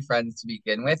 why were we friends to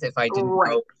begin with if I didn't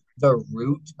Right. know the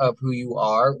root of who you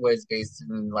are was based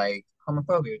in like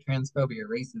homophobia, transphobia,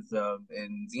 racism,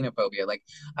 and xenophobia? Like,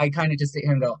 I kind of just sit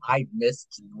here and go, I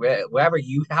missed wherever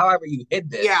you, however you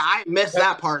hid Yeah, this. I miss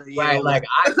that part of Right, you. like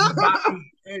you got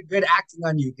me good acting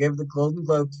on you. Give the Golden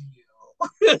Globe to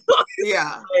you.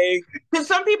 Yeah, Like, because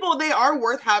some people, they are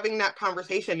worth having that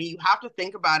conversation. You have to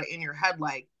think about it in your head,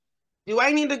 like, do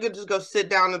I need to just go sit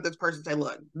down with this person and say,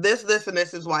 look, this and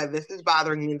this is why this is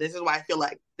bothering me, this is why I feel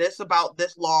like this about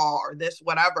this law or this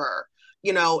whatever,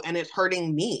 you know, and it's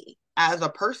hurting me as a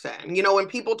person. You know, when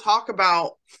people talk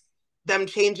about them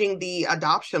changing the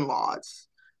adoption laws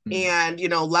mm, and, you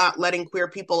know, letting queer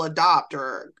people adopt,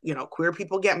 or, you know, queer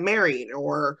people get married,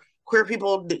 or queer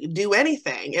people do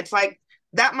anything, it's like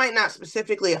that might not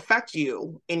specifically affect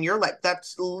you in your life.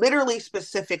 That's literally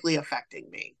specifically affecting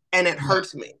me and it yeah,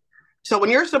 hurts me. So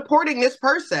when you're supporting this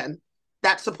person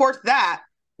that supports that,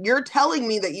 you're telling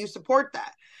me that you support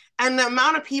that. And the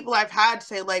amount of people I've had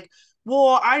say, like,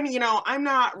 well, you know, I'm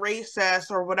not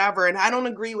racist or whatever, and I don't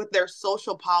agree with their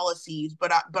social policies,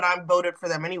 but I'm voted for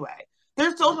them anyway.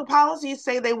 Their social policies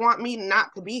say they want me not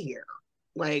to be here.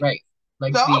 Like, right.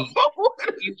 Like so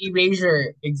the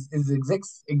erasure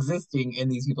existing in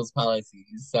these people's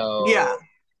policies. yeah. So,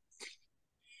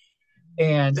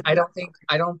 and I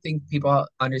don't think people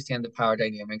understand the power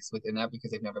dynamics within that because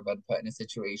they've never been put in a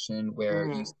situation where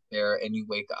you Mm, sit there and you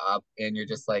wake up and you're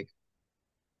just like,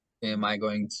 am I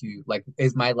going to like,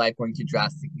 is my life going to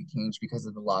drastically change because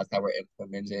of the laws that were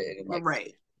implemented in like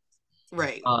right.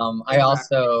 Right. I Exactly.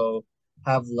 also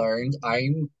have learned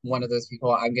I'm one of those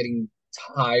people. I'm getting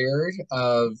tired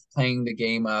of playing the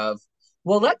game of,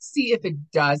 well, let's see if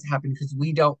it does happen because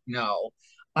we don't know.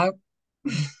 I'm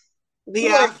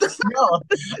Yeah. like, no,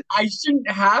 I shouldn't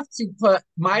have to put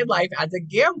my life as a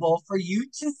gamble for you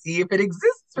to see if it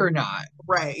exists or not.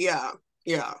 Right. Yeah.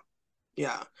 Yeah.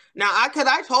 Yeah. Now, cause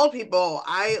I told people,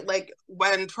 I like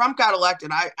when Trump got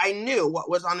elected, I knew what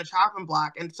was on the chopping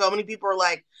block. And so many people are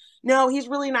like, no, he's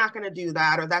really not going to do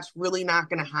that, or that's really not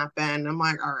going to happen. I'm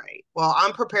like, all right, well,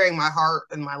 I'm preparing my heart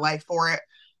and my life for it.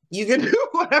 You can do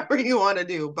whatever you want to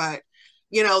do. But,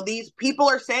 you know, these people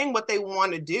are saying what they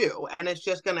want to do, and it's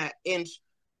just going to inch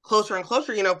closer and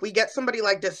closer. You know, if we get somebody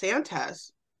like DeSantis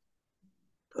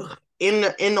in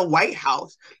the White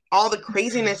House, all the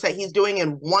craziness that he's doing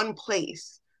in one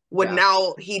place would Yeah,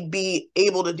 now he'd be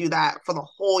able to do that for the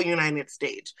whole United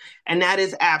States, and that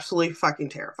is absolutely fucking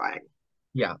terrifying.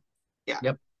 yeah, Yeah,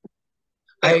 yep.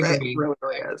 I it agree. really, I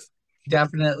really is.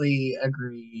 definitely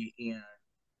agree. And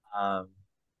um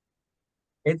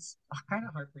it's kind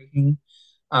of heartbreaking.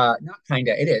 Not kind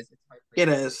of, it is. It's It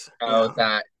heartbreaking is. to know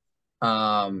Yeah.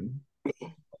 that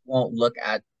won't look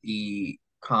at the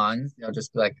cons. They'll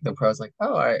just be like the pros, like,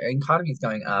 oh, our economy's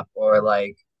going up, or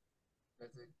like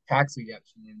there's a tax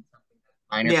reduction in something that's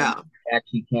minor for me Yeah. I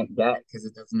actually can't get because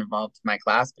it doesn't involve my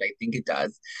class, but I think it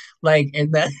does. Like,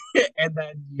 and then and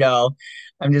then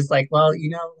I'm just like, well,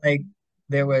 like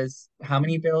there was how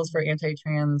many bills for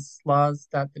anti-trans laws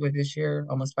that with this year?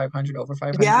 Almost 500, over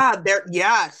 500. Yeah.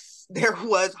 There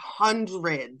was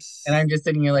hundreds. And I'm just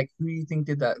sitting here like, who do you think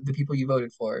did that? The people you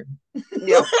voted for.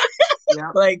 Yep. Yep.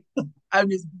 Like, I'm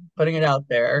just putting it out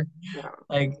there. Yeah.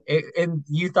 Like, and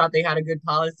you thought they had a good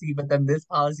policy, but then this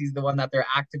policy is the one that they're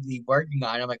actively working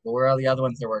on. I'm like, well, where are the other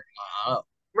ones they're working on?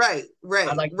 Right, I'd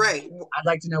right, like to right. I'd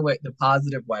like to know what the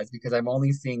positive was because I'm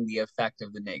only seeing the effect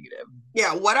of the negative.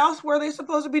 Yeah, what else were they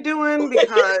supposed to be doing?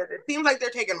 Because it seems like they're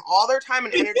taking all their time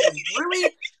and energy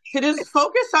really to just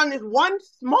focus on this one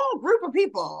small group of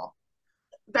people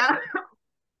that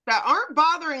that aren't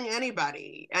bothering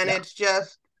anybody. And Yeah. it's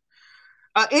just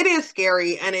it is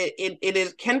scary, and it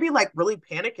is can be like really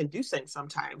panic inducing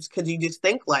sometimes because you just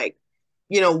think like,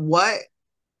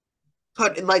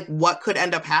 what could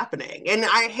end up happening. And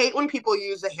I hate when people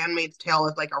use The Handmaid's Tale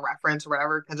as like a reference or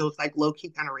whatever because it was like low key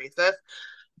kind of racist.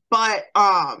 But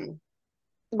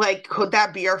like could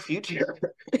that be our future?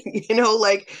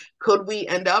 Like could we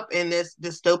end up in this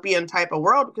dystopian type of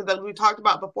world? Because as we talked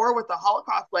about before with the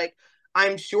Holocaust, like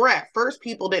I'm sure at first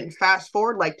people didn't fast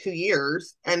forward like 2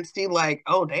 years and see like,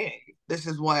 oh dang, this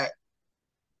is what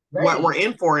Right. we're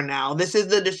in for now. This is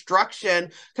the destruction.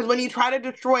 Because when you try to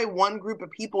destroy one group of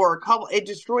people or a couple, it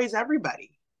destroys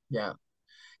everybody. Yeah.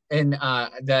 And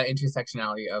the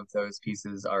intersectionality of those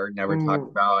pieces are never talked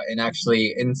Mm. about. And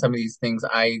actually, in some of these things,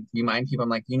 I remind people, I'm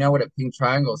like, you know what a pink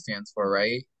triangle stands for,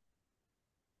 right?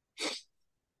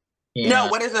 No,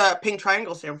 And what does a pink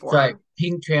triangle stand so, like,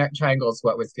 for? triangle is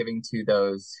what was given to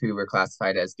those who were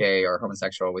classified as gay or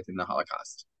homosexual within the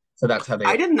Holocaust. So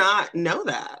I did not know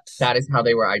that. that is how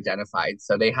they were identified.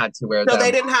 So they had to wear So they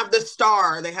them. didn't have the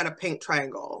star, they had a pink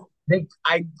triangle.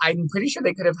 I'm pretty sure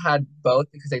they could have had both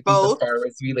because I think the Both? star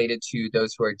was related to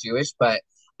those who are Jewish, but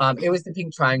it was the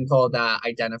pink triangle that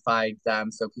identified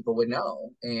them so people would know.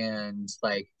 And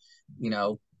like,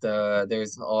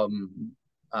 there's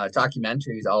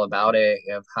documentaries all about it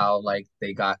of how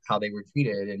they were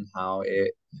treated and how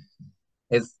it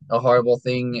is a horrible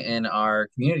thing in our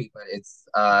community. But it's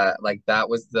like that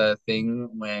was the thing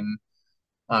when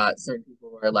certain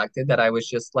people were elected that I was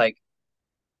just like,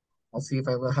 I'll see if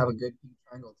I will have a good pink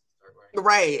triangle to start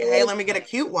Right. Hey, wearing. let me get a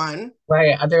cute one.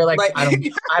 Right. And they're like, Like, I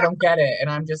don't get it. And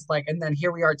I'm just like, and then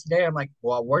here we are today. I'm like,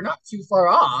 well, we're not too far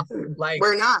off. Like,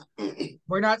 we're not.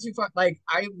 we're not too far. Like,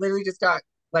 I literally just got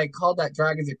like called that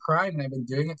drag as a crime and I've been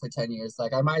doing it for 10 years.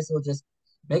 Like, I might as well just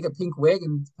make a pink wig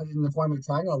and put it in the form of a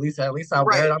triangle. At least I'll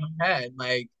wear it Right. on my head.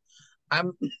 Like,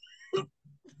 I'm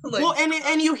Well, like,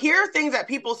 and you hear things that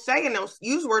people say and they'll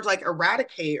use words like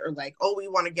eradicate or like, oh, we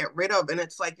want to get rid of. And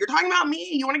it's like, you're talking about me.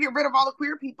 You want to get rid of all the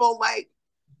queer people. Like,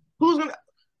 who's gonna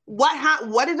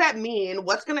what does that mean?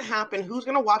 What's gonna happen? Who's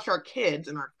gonna watch our kids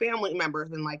and our family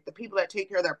members and like the people that take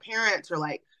care of their parents or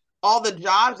like all the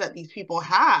jobs that these people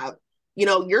have?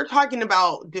 You're talking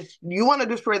about this, you want to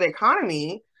destroy the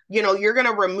economy, you're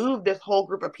gonna remove this whole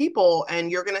group of people and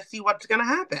you're gonna see what's gonna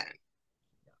happen.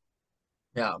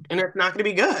 yeah. And it's not gonna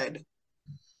be good.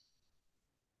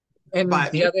 And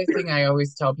But the other thing I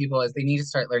always tell people is they need to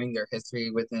start learning their history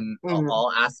within mm,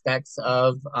 all aspects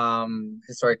of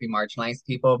historically marginalized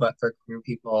people. But for queer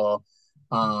people,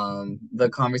 the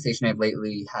conversation I've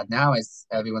lately had now is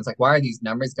everyone's like, why are these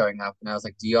numbers going up? And I was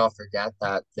like, do you all forget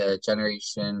that the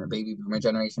baby boomer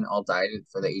generation, all died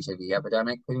for the HIV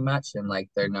epidemic pretty much? And like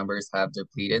their numbers have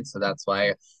depleted. So that's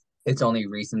why it's only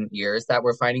recent years that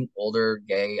we're finding older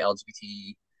gay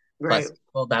LGBT right. plus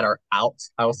people that are out.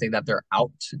 I will say that they're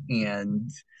out and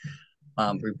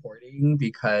reporting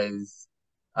because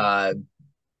uh,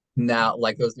 now,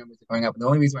 like those numbers are going up. And the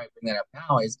only reason why I bring that up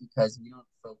now is because we don't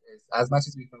focus as much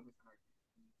as we focus on our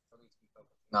we still need to be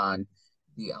focusing on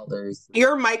the elders.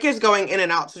 Your mic is going in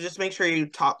and out, so just make sure you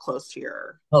talk close to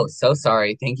your Oh, so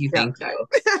sorry. Thank you. yeah, Thank okay.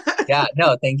 you. Yeah,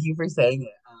 no, thank you for saying it.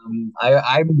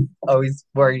 I'm always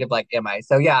worried of like, am I?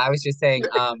 So yeah, I was just saying,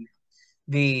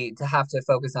 the to have to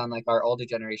focus on like our older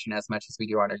generation as much as we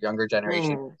do on our younger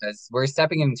generation Mm, because we're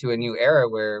stepping into a new era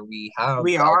where we have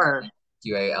we are.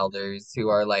 LGBTQA elders who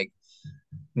are like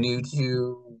new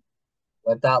to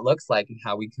what that looks like and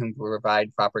how we can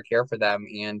provide proper care for them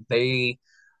and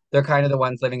they're kind of the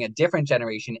ones living a different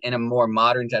generation in a more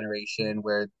modern generation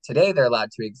where today they're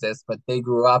allowed to exist but they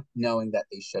grew up knowing that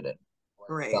they shouldn't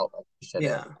or Right. felt like they shouldn't.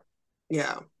 Yeah.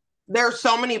 Yeah. There are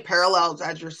so many parallels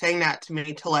as you're saying that to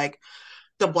me to like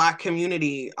the Black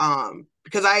community.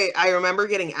 Because I remember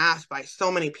getting asked by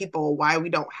so many people why we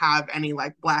don't have any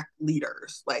like Black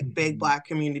leaders, like big Mhm. Black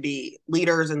community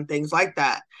leaders and things like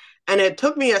that. And it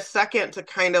took me a second to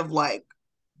kind of like,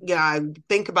 yeah,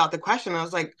 think about the question. I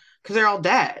was like, because they're all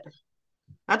dead.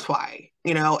 That's why,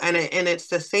 and it's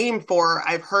the same for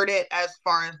I've heard it as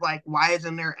far as like why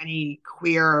isn't there any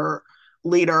queer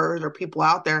leaders or people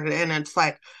out there? And it's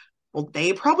like, well,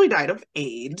 they probably died of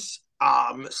AIDS.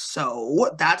 So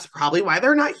that's probably why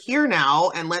they're not here now.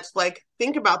 And let's like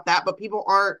think about that. But people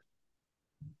aren't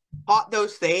taught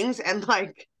those things and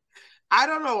like I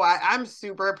don't know why I'm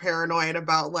super paranoid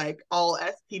about like all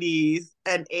STDs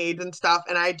and AIDS and stuff.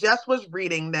 And I just was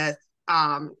reading this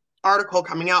article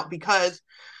coming out because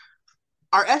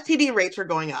our STD rates are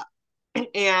going up.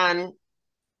 And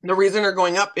the reason they're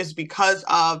going up is because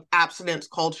of abstinence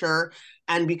culture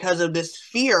and because of this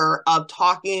fear of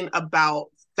talking about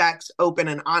sex open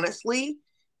and honestly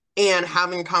and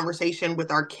having a conversation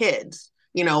with our kids,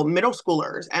 you know, middle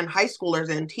schoolers and high schoolers,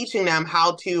 and teaching them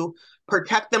how to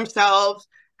protect themselves,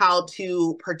 how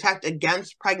to protect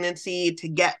against pregnancy, to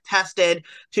get tested,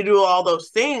 to do all those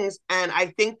things. And I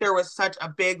think there was such a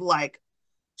big like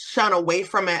shun away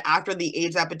from it after the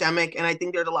AIDS epidemic. And I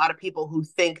think there's a lot of people who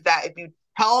think that if you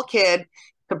tell a kid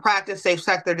to practice safe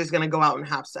sex, they're just going to go out and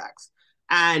have sex.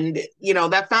 And, you know,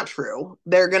 that's not true.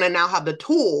 They're going to now have the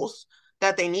tools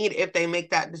that they need if they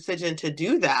make that decision to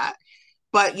do that.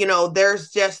 But, you know, there's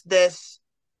just this,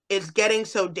 it's getting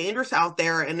so dangerous out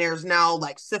there. And there's now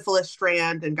like syphilis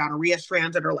strands and gonorrhea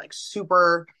strands that are like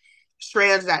super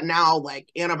strands that now like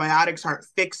antibiotics aren't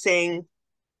fixing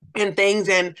and things.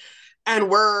 And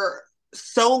we're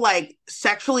so like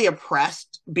sexually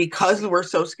oppressed because we're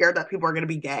so scared that people are going to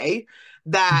be gay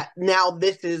that now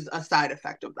this is a side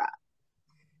effect of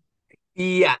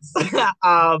Yes.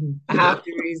 Half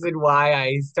the reason why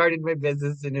I started my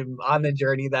business and am on the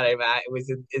journey that I'm at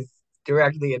is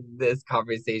directly in this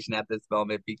conversation at this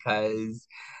moment because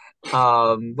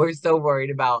we're so worried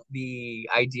about the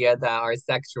idea that our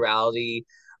sexuality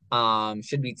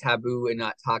should be taboo and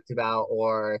not talked about,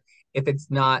 or if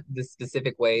it's not the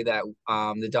specific way that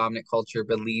the dominant culture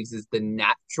believes is the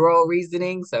natural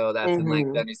reasoning, so that. that's in like the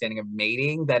Mm-hmm. understanding of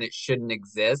mating, then it shouldn't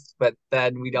exist. But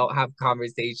then we don't have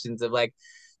conversations of like,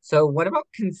 so what about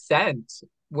consent?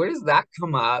 Where does that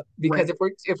come up? Because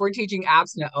Right. if we're teaching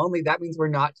abstinent only, that means we're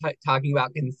not talking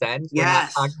about consent. We're not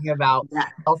Yes. talking about Yeah.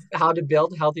 how to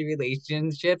build healthy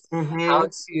relationships, how Mm-hmm.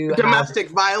 to have Domestic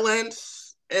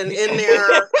violence and in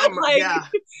there. Oh my, like, yeah.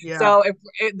 Yeah. so if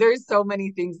there's so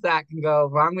many things that can go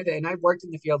wrong with it. And I've worked in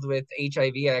the field with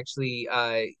HIV actually.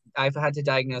 I've had to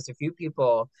diagnose a few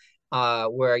people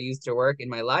where I used to work in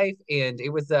my life, and it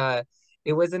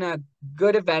wasn't a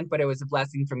good event, but it was a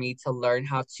blessing for me to learn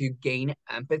how to gain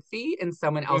empathy in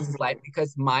someone else's life, Mm-hmm.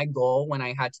 because my goal when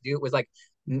I had to do it was like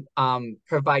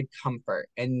provide comfort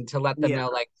and to let them Yeah. know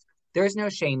like there's no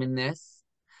shame in this.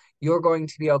 You're going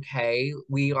to be okay.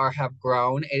 We are have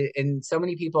grown. And so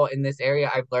many people in this area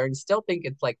I've learned still think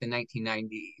it's like the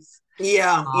 1990s.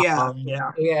 Yeah. Yeah.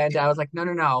 Yeah. And I was like, no,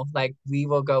 no, no, like we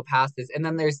will go past this. And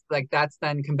then there's like that's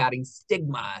then combating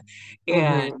stigma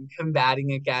and Mm-hmm.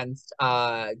 combating against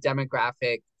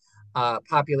demographic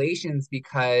populations,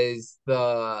 because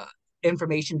the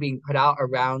information being put out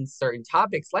around certain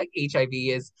topics like HIV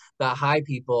is the high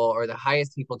people or the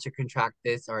highest people to contract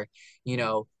this, or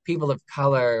people of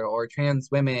color or trans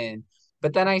women.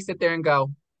 But then I sit there and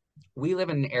go, we live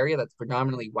in an area that's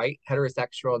predominantly white,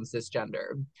 heterosexual, and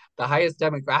cisgender. The highest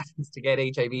demographics to get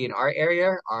HIV in our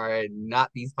area are not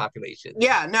these populations.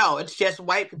 Yeah. No, it's just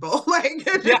white people. Like,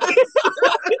 Yeah.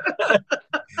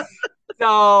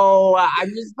 So I'm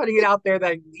just putting it out there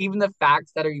that even the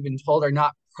facts that are even told are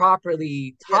not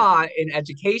properly yeah. taught in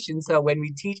education. So when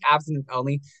we teach abstinence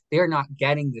only, they are not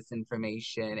getting this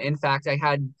information. In fact, I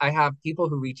have people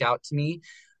who reach out to me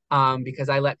because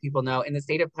I let people know in the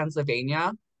state of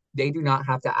Pennsylvania, they do not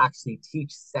have to actually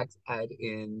teach sex ed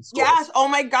in schools. Yes. Oh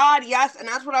my God. Yes. And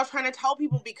that's what I was trying to tell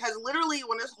people because literally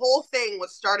when this whole thing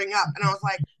was starting up, and I was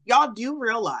like, y'all do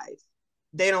realize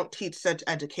they don't teach sex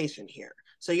education here.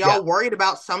 So Yeah, y'all worried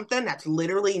about something that's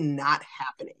literally not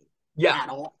happening yeah, at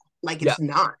all. Like yeah. it's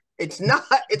not. It's not.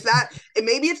 It's not. It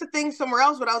maybe it's a thing somewhere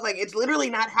else, but I was like, it's literally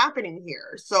not happening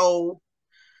here. So,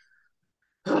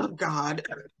 oh God.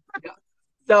 Yeah.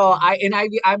 So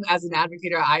I'm as an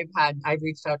advocate, I've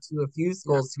reached out to a few Yeah.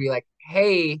 schools to be like,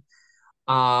 hey,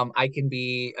 I can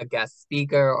be a guest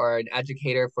speaker or an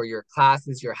educator for your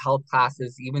classes, your health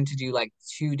classes, even to do like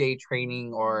 2-day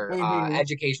training or Mm-hmm.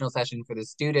 educational session for the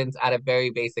students at a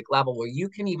very basic level where you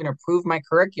can even approve my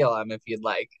curriculum if you'd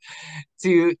like,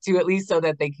 to at least so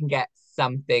that they can get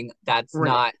something that's Right.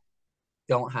 not,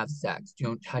 don't have sex,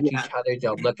 don't touch each Yeah. other,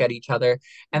 don't look at each other.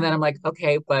 And then I'm like,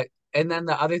 okay, but and then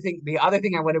the other thing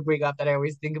I want to bring up that I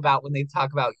always think about when they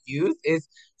talk about youth is,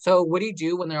 so what do you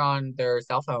do when they're on their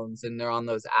cell phones and they're on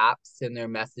those apps and they're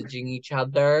messaging each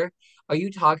other? Are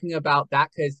you talking about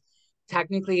that? Because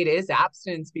technically it is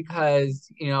abstinence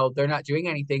because they're not doing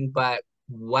anything, but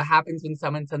what happens when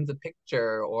someone sends a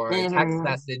picture or a text Mm-hmm.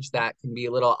 message that can be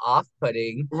a little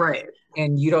off-putting, Right.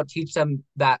 and you don't teach them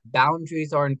that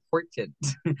boundaries are important,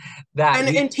 that and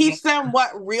we and can't, teach them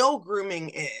what real grooming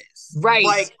is. right,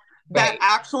 Like that Right.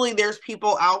 actually there's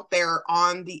people out there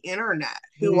on the internet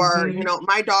who are, Mm-hmm.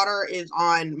 my daughter is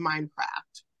on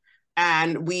Minecraft.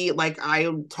 And I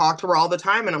talk to her all the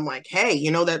time and I'm like, hey,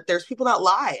 that there's people that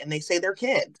lie and they say they're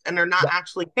kids and they're not Yeah.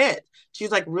 actually kids.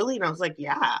 She's like, really? And I was like,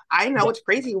 yeah, I know Yeah. it's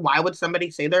crazy. Why would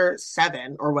somebody say they're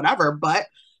 7 or whatever? But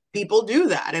people do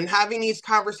that. And having these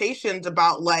conversations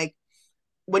about like,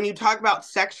 when you talk about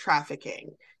sex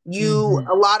trafficking, Mm-hmm.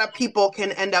 a lot of people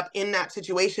can end up in that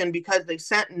situation because they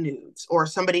sent nudes or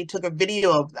somebody took a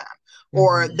video of them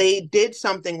or Mm-hmm. they did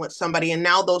something with somebody and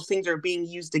now those things are being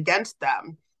used against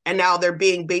them and now they're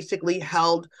being basically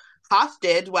held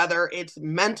hostage, whether it's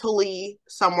mentally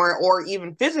somewhere or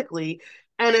even physically.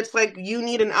 And it's like you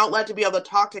need an outlet to be able to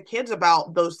talk to kids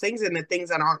about those things and the things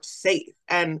that aren't safe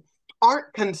and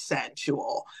aren't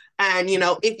consensual. And,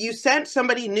 if you sent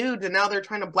somebody nudes and now they're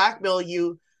trying to blackmail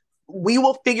you, we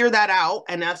will figure that out.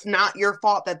 And that's not your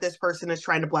fault that this person is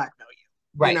trying to blackmail you.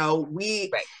 Right.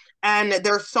 Right. And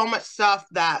there's so much stuff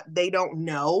that they don't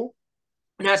know.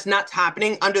 And that's not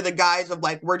happening under the guise of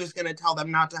like, we're just going to tell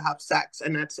them not to have sex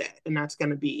and that's it. And that's going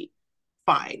to be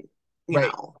fine, you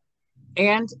Right. know.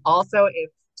 And also, if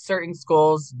certain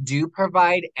schools do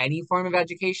provide any form of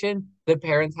education, the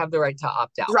parents have the right to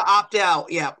opt out. To opt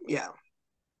out. Yeah. Yeah.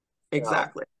 So,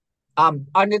 Exactly.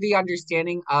 under the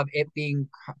understanding of it being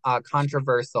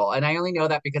controversial, and I only know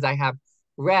that because I have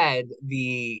read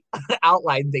the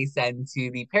outlines they send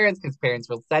to the parents, because parents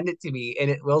will send it to me,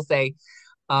 and it will say,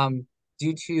 um,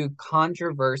 due to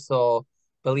controversial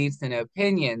beliefs and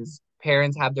opinions,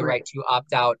 parents have the Right. right to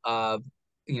opt out of,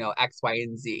 X, Y,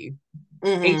 and Z.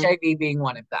 Mm-hmm. HIV being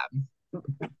one of them.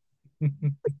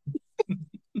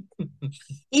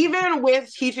 Even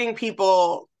with teaching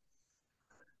people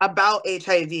about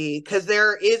HIV, because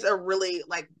there is a really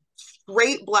like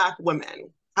straight Black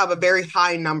women have a very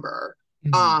high number.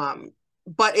 Mhm. Um,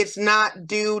 but it's not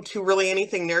due to really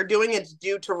anything they're doing. It's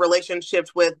due to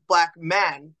relationships with Black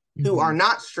men who are Mhm.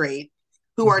 not straight,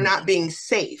 who are Mhm. not being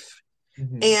safe.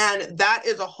 Mhm. And that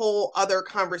is a whole other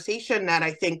conversation that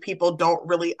I think people don't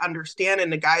really understand in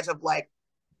the guise of like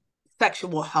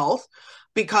sexual health.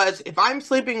 Because if I'm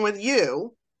sleeping with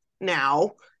you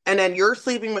now, and then you're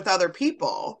sleeping with other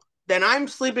people, then I'm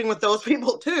sleeping with those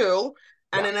people too.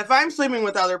 And Yeah. then if I'm sleeping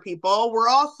with other people, we're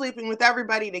all sleeping with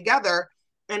everybody together.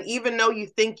 And even though you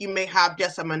think you may have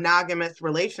just a monogamous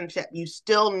relationship, you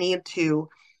still need to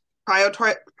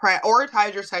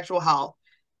prioritize your sexual health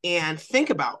and think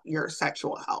about your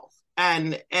sexual health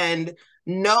and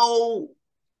know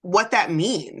what that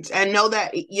means and know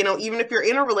that even if you're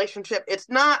in a relationship, it's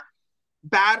not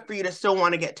bad for you to still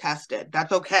want to get tested.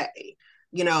 That's okay.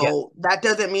 Yeah. That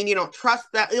doesn't mean you don't trust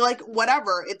that, like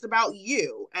whatever. It's about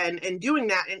you and doing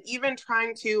that. And even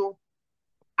trying to,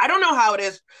 I don't know how it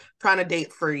is trying to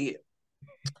date for you,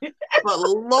 but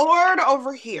Lord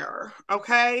over here,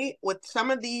 okay, with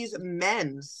some of these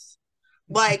men's,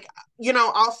 like,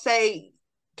 I'll say,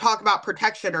 talk about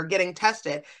protection or getting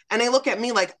tested, and they look at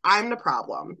me like I'm the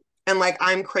problem and like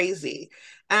I'm crazy.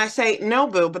 And I say, no,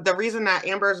 boo, but the reason that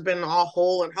Amber's been all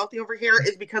whole and healthy over here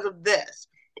is because of this.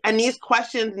 And these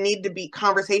conversations need to be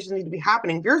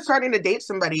happening. If you're starting to date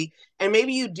somebody and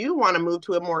maybe you do want to move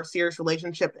to a more serious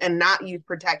relationship and not use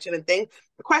protection and things,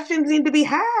 the questions need to be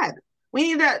had. We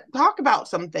need to talk about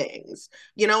some things,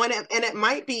 and it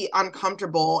might be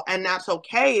uncomfortable and that's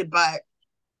okay. But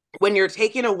when you're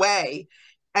taking away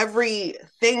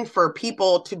everything for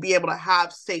people to be able to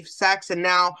have safe sex, and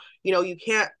now, you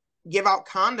can't give out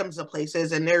condoms to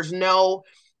places, and there's no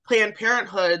Planned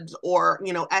Parenthoods or,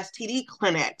 STD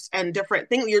clinics and different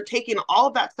things. You're taking all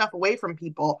of that stuff away from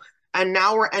people. And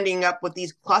now we're ending up with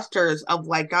these clusters of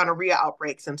like gonorrhea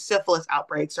outbreaks and syphilis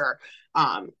outbreaks or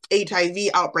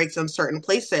HIV outbreaks in certain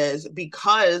places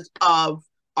because of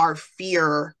our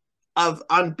fear of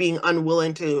being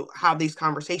unwilling to have these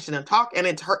conversations and talk. And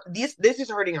it's hurt. This is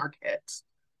hurting our kids.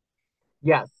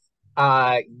 Yes.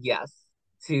 Yes.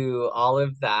 To all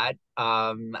of that.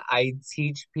 I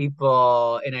teach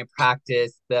people and I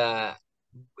practice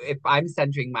if I'm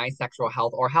centering my sexual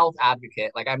health or health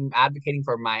advocate, like I'm advocating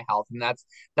for my health. And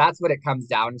that's what it comes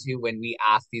down to when we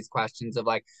ask these questions of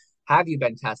like, have you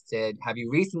been tested? Have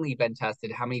you recently been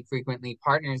tested? How many frequently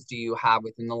partners do you have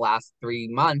within the last 3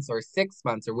 months or 6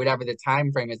 months or whatever the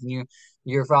time frame is? And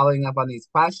you're following up on these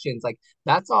questions. Like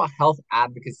that's all health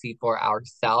advocacy for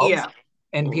ourselves. Yeah.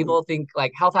 And Mm. people think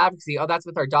like health advocacy, oh, that's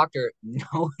with our doctor.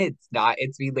 No, it's not.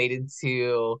 It's related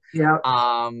to Yeah.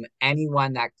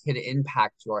 anyone that could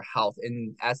impact your health,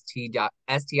 and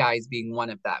STIs being one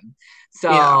of them.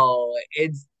 Yeah. So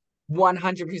it's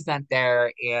 100%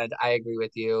 there, and I agree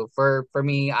with you. For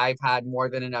me, I've had more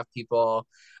than enough people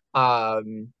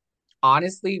um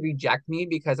honestly reject me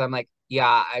because I'm like,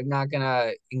 yeah, I'm not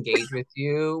gonna engage with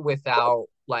you without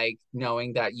like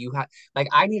knowing that you have like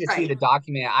I need to see Right. the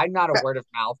document. I'm not a word of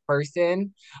mouth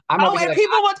person. I'm Oh, over here and like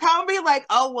people will tell me like,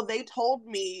 "Oh, well, they told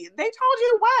me." They told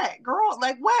you what, girl?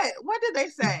 Like what? What did they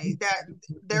say? That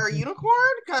they're a unicorn?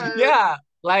 Because yeah,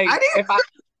 like I didn't. if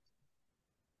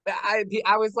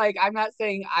I was like, I'm not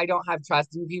saying I don't have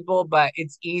trust in people, but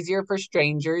it's easier for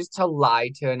strangers to lie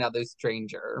to another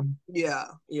stranger. Yeah,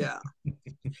 yeah.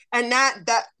 And that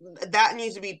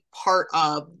needs to be part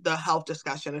of the health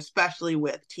discussion, especially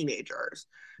with teenagers.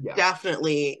 Yeah.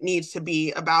 Definitely needs to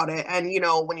be about it. And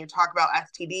when you talk about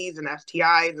STDs and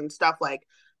STIs and stuff, like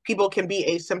people can be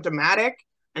asymptomatic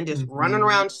and just running Hmm.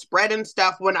 around spreading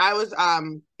stuff. When I was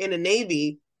in the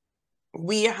Navy,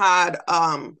 we had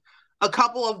a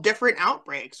couple of different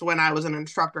outbreaks. When I was an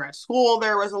instructor at school,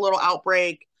 there was a little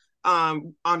outbreak.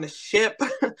 On the ship,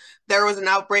 there was an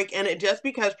outbreak, and it just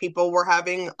because people were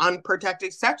having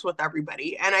unprotected sex with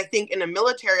everybody. And I think in the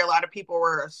military, a lot of people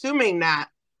were assuming that,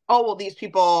 oh, well, these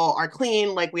people are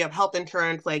clean, like we have health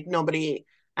insurance, like nobody.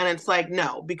 And it's like,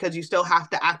 no, because you still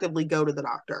have to actively go to the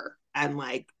doctor. And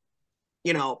like,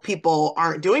 people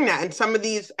aren't doing that. And some of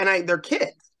these, they're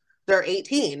kids, they're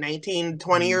 18, 19,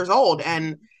 20 Hmm. years old.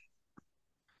 And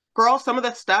girl, some of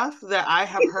the stuff that I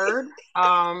have heard,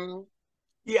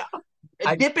 Yeah.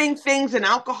 I dipping things in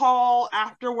alcohol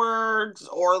afterwards,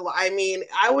 or I mean,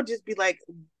 I would just be like,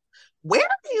 where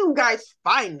do you guys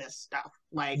find this stuff?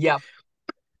 Like, yeah.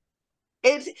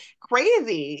 it's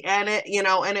crazy. And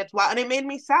it's wild. And it made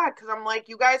me sad because I'm like,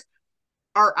 you guys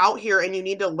are out here and you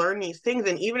need to learn these things.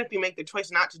 And even if you make the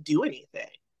choice not to do anything,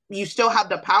 you still have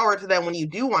the power to then when you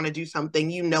do want to do something,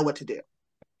 you know what to do.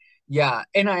 Yeah.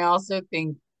 And I also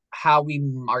think how we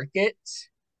market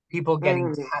people getting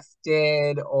Mm-hmm.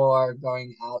 tested or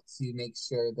going out to make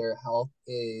sure their health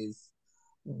is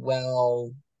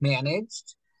well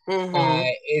managed Mm-hmm.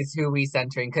 is who we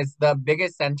centering because the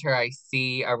biggest center I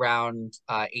see around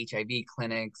HIV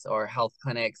clinics or health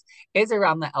clinics is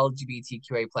around the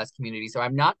LGBTQA plus community. So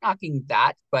I'm not knocking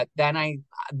that, but then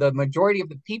the majority of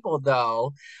the people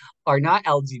though are not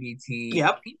LGBT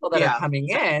Yep. people that are Yeah. coming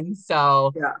in.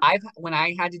 So Yeah. when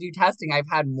I had to do testing, I've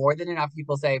had more than enough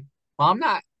people say, "Well, I'm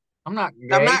not I'm gay,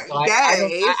 not so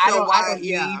gay, so why?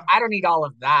 Yeah. I don't need all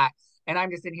of that." And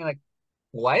I'm just sitting here like,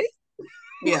 "What?"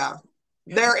 Yeah.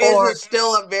 There is Or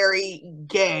still a very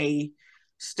gay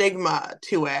stigma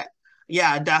to it.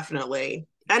 Yeah, definitely.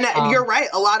 And you're um right.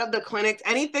 A lot of the clinics,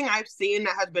 anything I've seen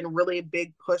that has been really a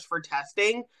big push for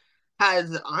testing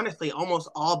has honestly almost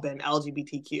all been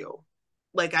LGBTQ.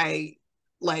 Like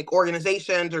like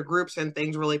organizations or groups and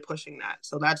things really pushing that.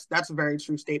 So that's a very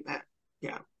true statement.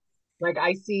 Yeah. like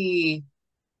I see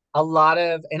a lot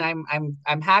of, and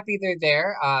I'm happy they're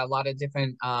there. A lot of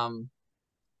different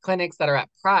clinics that are at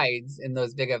prides in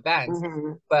those big events.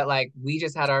 Hmm. But like we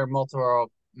just had our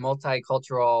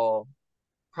multicultural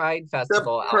pride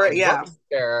festival out in Yeah.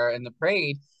 Wilkes-Barre in the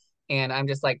parade, and I'm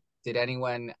just like, did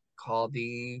anyone call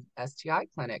the STI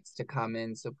clinics to come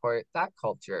and support that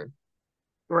culture?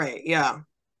 Right. Yeah.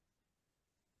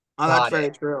 Oh, that's Got it.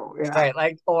 very true. Yeah. Right,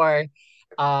 like or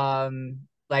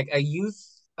like a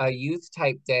youth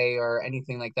type day or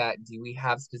anything like that. Do we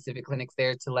have specific clinics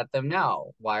there to let them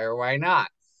know? Why or why not?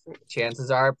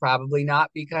 Chances are probably not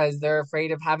because they're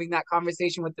afraid of having that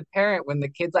conversation with the parent when the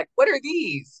kid's like, "What are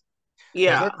these?" Those are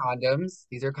Yeah. condoms.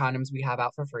 These are condoms we have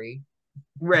out for free.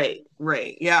 Right,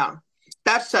 right. Yeah.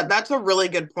 That's a really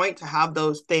good point to have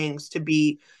those things to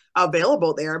be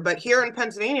available there. But here in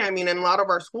Pennsylvania, I mean, in a lot of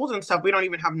our schools and stuff, we don't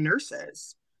even have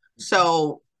nurses.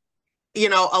 So, you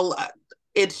know,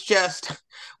 it's just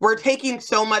we're taking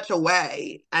so much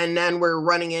away and then we're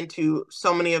running into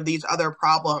so many of these other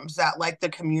problems that like the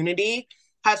community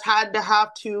has had to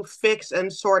have to fix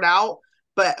and sort out.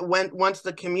 But once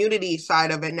the community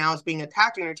side of it now is being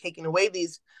attacked and you're taking away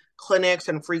these clinics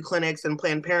and free clinics and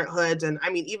Planned Parenthoods, and I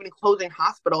mean even closing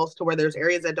hospitals to where there's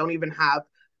areas that don't even have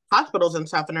hospitals and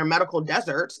stuff and they're medical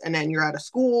deserts, and then you're at a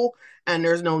school and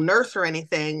there's no nurse or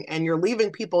anything, and you're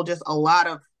leaving people just a lot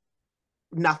of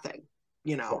nothing,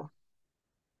 you Yeah. know,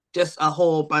 just a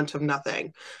whole bunch of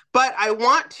nothing. But I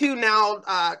want to now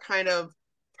kind of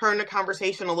turn the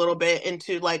conversation a little bit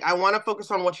into like, I want to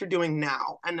focus on what you're doing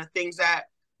now and the things that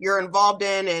you're involved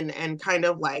in, and kind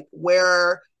of like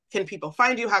where can people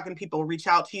find you? How can people reach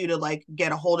out to you to like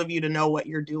get a hold of you to know what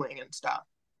you're doing and stuff?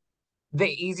 The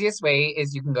easiest way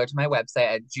is you can go to my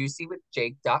website at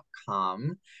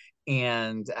juicywithjake.com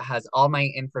and it has all my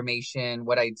information,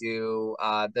 what I do,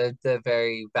 the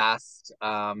very vast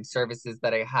services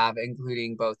that I have,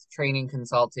 including both training,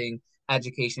 consulting,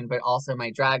 education, but also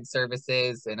my drag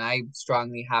services. And I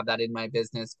strongly have that in my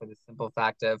business for the simple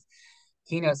fact of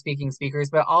keynote speaking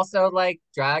speakers, but also like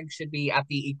drag should be at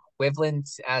the equivalent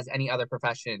as any other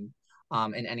profession,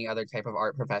 in any other type of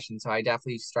art profession. So I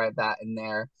definitely strive that in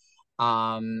there.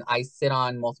 I sit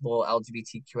on multiple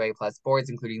LGBTQA plus boards,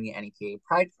 including the NEPA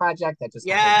Pride Project that just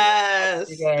happened Yes.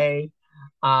 yesterday.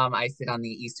 I sit on the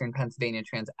Eastern Pennsylvania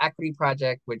Trans Equity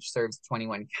Project, which serves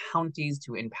 21 counties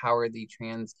to empower the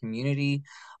trans community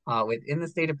within the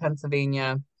state of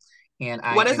Pennsylvania. And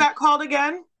I What is am that called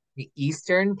again? the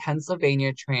Eastern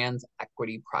Pennsylvania Trans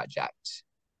Equity Project.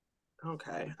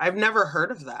 Okay. I've never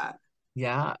heard of that.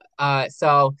 Yeah.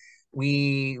 So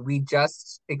we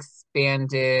just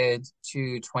expanded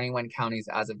to 21 counties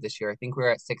as of this year. I think we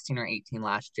were at 16 or 18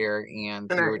 last year, and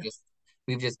Nice.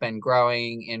 we've just been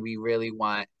growing, and we really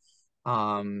want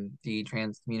the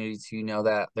trans community to know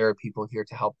that there are people here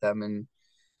to help them and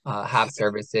have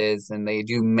services, and they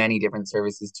do many different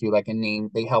services too, like a name.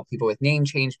 They help people with name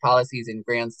change policies and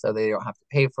grants, so they don't have to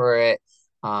pay for it.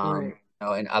 Right.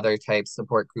 And other types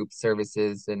support group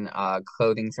services and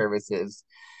clothing services.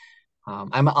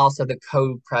 I'm also the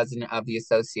co-president of the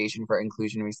Association for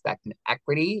Inclusion, Respect, and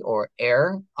Equity, or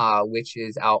AIR, which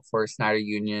is out for Snyder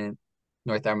Union,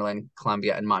 Northumberland,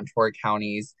 Columbia, and Montour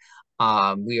counties.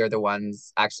 We are the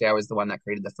ones, actually, I was the one that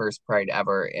created the first Pride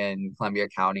ever in Columbia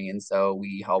County. And so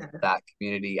we help that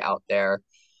community out there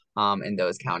in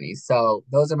those counties. So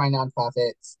those are my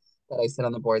nonprofits that I sit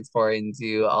on the boards for and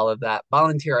do all of that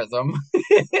volunteerism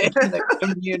in the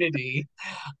community.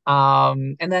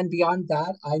 And then beyond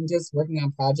that, I'm just working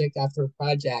on project after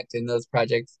project, and those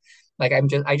projects, like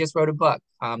I just wrote a book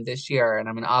this year, and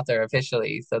I'm an author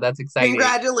officially, so that's exciting. Thank you,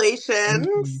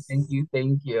 Congratulations. thank you,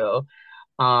 thank you.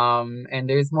 And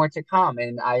there's more to come.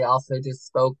 And I also just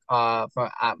spoke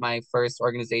at my first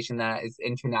organization that is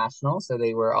international, so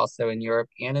they were also in Europe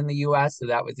and in the US, so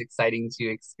that was exciting to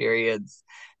experience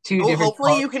two Oh, different hopefully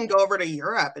cultures. you can go over to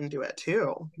Europe and do it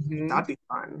too. Mhm. That'd be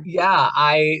fun. Yeah,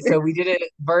 I so we did it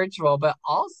virtual, but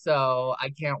also I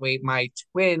can't wait. My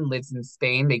twin lives in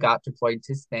Spain. They got deployed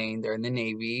to Spain. They're in the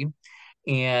Navy,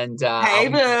 and I'll Hey,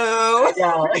 be. boo. I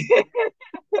know.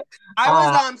 I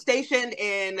was uh, stationed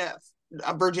in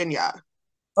Virginia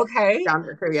okay. down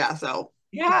here too. Yeah, so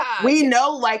Yeah. we Yeah.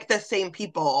 know like the same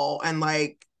people, and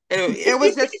like it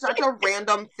was just such a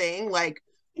random thing, like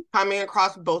coming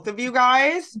across both of you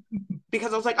guys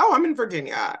because I was like, oh, I'm in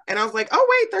Virginia, and I was like, oh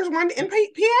wait, there's one in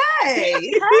PA.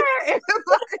 Hey,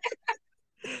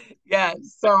 Yeah.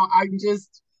 So I'm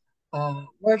just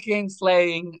working,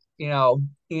 slaying,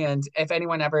 and if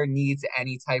anyone ever needs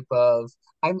any type of,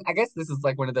 I guess this is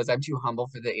like one of those, I'm too humble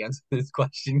for the answer to this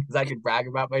question because I could brag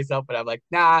about myself, but I'm like,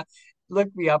 nah, look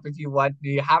me up if you want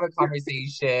me, have a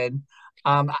conversation.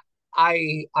 Um,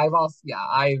 I've also, yeah,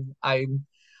 I'm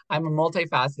a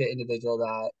multifaceted individual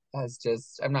that has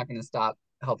just, I'm not going to stop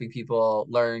helping people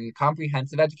learn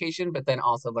comprehensive education, but then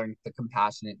also learn the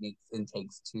compassion it makes and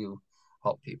takes to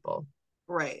help people.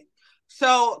 right.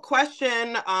 So,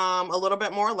 question a little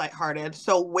bit more lighthearted.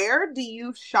 So, where do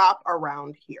you shop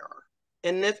around here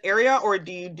in this area, or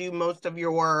do you do most of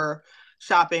your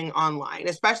shopping online,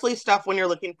 especially stuff when you're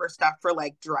looking for stuff for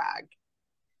like drag?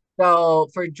 So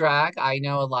for drag, I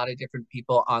know a lot of different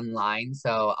people online.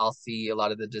 So I'll see a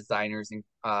lot of the designers and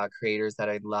creators that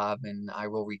I love, and I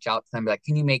will reach out to them, be like,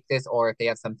 "Can you make this?" Or if they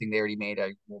have something they already made,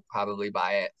 I will probably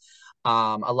buy it.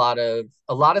 A lot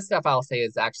of stuff I'll say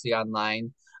is actually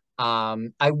online.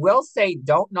 I will say,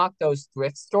 don't knock those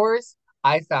thrift stores.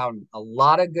 I found a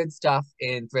lot of good stuff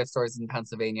in thrift stores in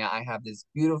Pennsylvania. I have this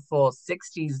beautiful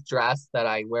 60s dress that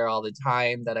I wear all the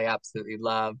time that I absolutely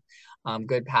love.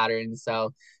 Good patterns.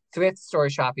 So thrift store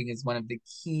shopping is one of the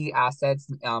key assets,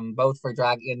 both for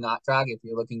drag and not drag. If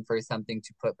you're looking for something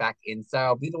to put back in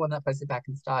style, be the one that puts it back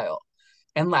in style.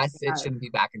 Unless it Yeah. shouldn't be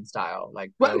back in style,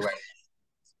 like low What? rent.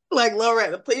 Like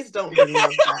Loretta, please don't bring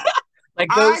those back. Like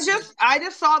I those. just I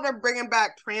just saw they're bringing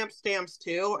back tramp stamps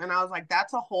too, and I was like,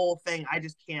 that's a whole thing. I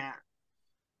just can't.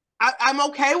 I'm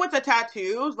okay with the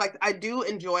tattoos. Like I do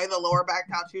enjoy the lower back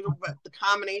tattoo, but the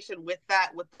combination with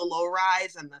that, with the low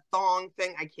rise and the thong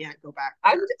thing, I can't go back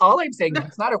I'm there. all I'm saying, if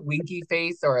it's not a winky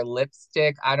face or a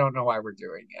lipstick, I don't know why we're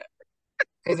doing it.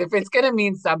 Because if it's gonna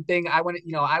mean something, I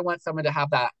want someone to have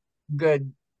that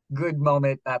good, good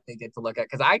moment that they get to look at.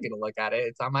 Because I get to look at it.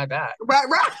 It's on my back. Right,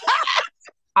 right.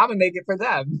 I'm gonna make it for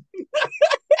them.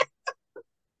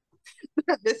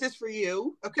 This is for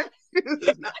you. Okay. This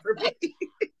is not for me.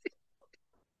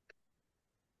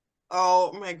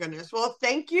 Oh my goodness. Well,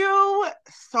 thank you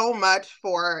so much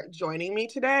for joining me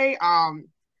today.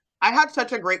 I had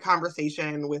such a great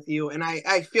conversation with you, and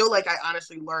I feel like I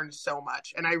honestly learned so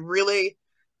much. And I really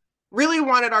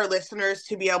wanted our listeners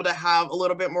to be able to have a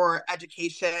little bit more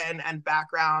education and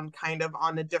background kind of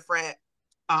on the different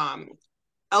um,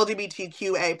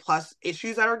 LGBTQA plus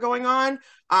issues that are going on,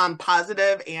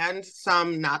 positive and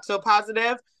some not so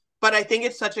positive. But I think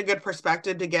it's such a good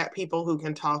perspective to get people who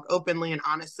can talk openly and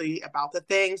honestly about the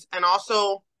things. And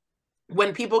also,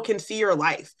 when people can see your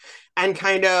life and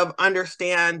kind of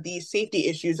understand the safety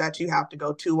issues that you have to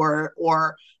go to,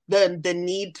 or the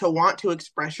need to want to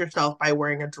express yourself by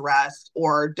wearing a dress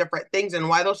or different things, and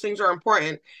why those things are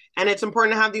important. And it's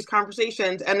important to have these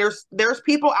conversations, and there's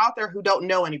people out there who don't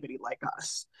know anybody like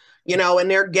us, and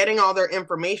they're getting all their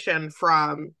information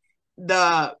from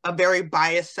a very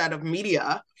biased set of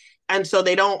media, and so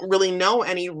they don't really know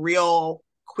any real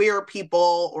queer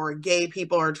people or gay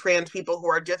people or trans people who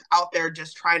are just out there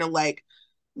just trying to like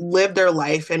live their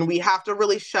life. And we have to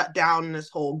really shut down this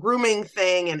whole grooming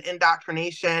thing and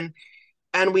indoctrination.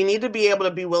 And we need to be able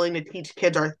to be willing to teach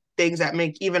kids our things that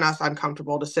make even us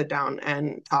uncomfortable to sit down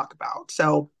and talk about.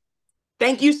 So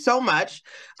thank you so much.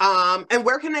 And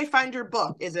where can I find your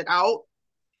book? Is it out?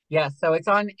 Yeah, so it's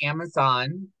on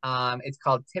Amazon. It's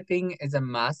called Tipping is a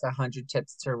Must, 100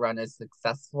 Tips to Run a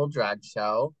Successful Drag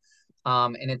Show.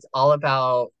 And it's all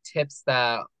about tips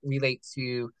that relate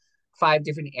to 5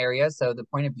 different areas. So the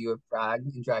point of view of drag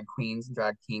and drag queens and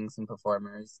drag kings and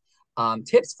performers.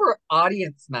 Tips for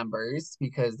audience members,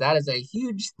 because that is a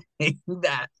huge thing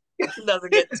that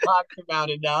doesn't get talked about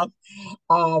enough.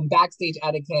 Backstage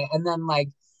etiquette, and then like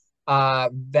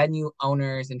venue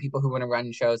owners and people who want to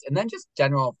run shows, and then just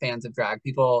general fans of drag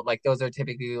people. Like those are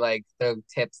typically like the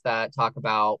tips that talk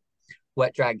about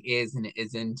what drag is and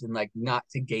isn't, and like not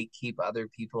to gatekeep other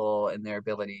people and their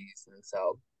abilities. And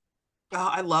so Oh,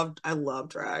 I love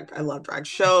drag. I love drag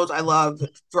shows. I love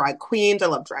drag queens. I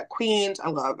love drag queens. I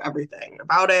love everything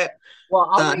about it. well,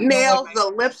 I'll The let you know when nails,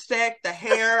 the lipstick, the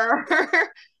hair,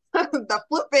 the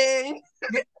flipping,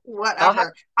 I'll have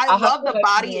whatever. I I'll have love to the let you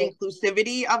body know.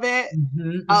 inclusivity of it,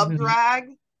 of Hmm. drag.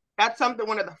 That's something,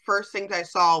 one of the first things I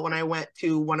saw when I went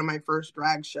to one of my first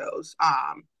drag shows.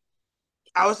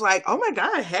 I was like, oh my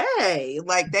God, hey,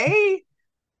 like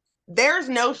there's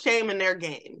no shame in their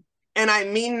game. And I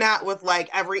mean that with like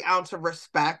every ounce of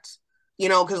respect,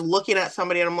 because looking at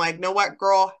somebody and I'm like, know what,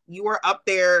 girl, you are up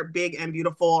there big and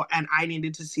beautiful. And I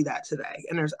needed to see that today.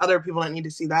 And there's other people that need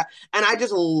to see that. And I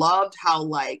just loved how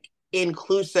like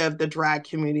inclusive the drag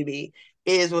community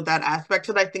is with that aspect.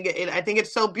 So I think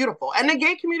it's so beautiful. And the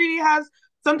gay community has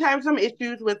sometimes some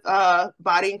issues with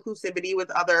body inclusivity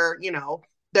with other,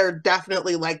 they're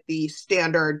definitely like the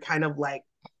standard kind of like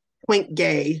twink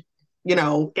gay,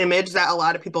 image that a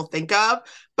lot of people think of.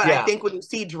 But I Yeah, think when you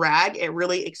see drag, it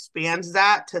really expands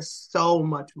that to so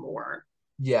much more.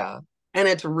 yeah. And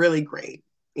it's really great.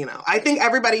 I think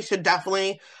everybody should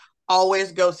definitely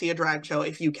always go see a drag show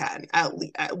if you can. At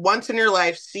least once in your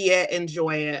life, see it,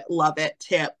 enjoy it, love it,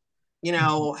 tip,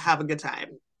 have a good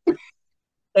time.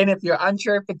 And if you're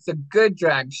unsure if it's a good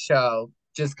drag show,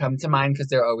 just come to mine because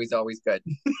they're always good.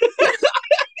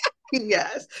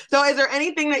 Yes. So is there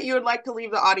anything that you would like to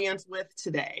leave the audience with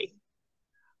today?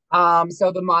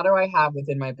 So the motto I have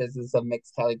within my business of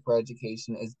Mixed Kelley for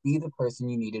Education is be the person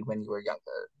you needed when you were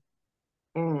younger.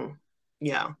 Mm,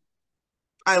 yeah.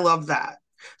 I love that.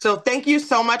 So thank you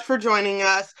so much for joining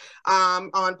us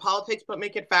on Politics But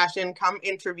Make It Fashion. Come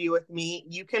interview with me.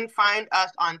 You can find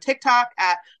us on TikTok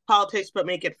at Politics But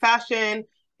Make It Fashion.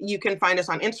 You can find us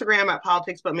on Instagram at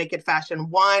Politics But Make It Fashion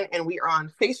One, and we are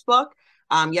on Facebook.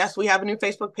 Yes, we have a new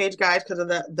Facebook page, guys, because of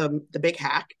the big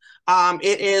hack.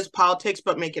 It is Politics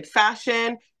But Make It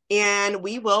Fashion, and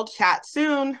we will chat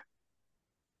soon.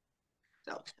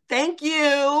 So thank you.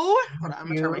 Hold on, Thank I'm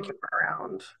gonna turn my you. camera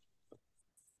around.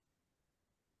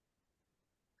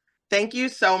 Thank you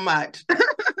so much.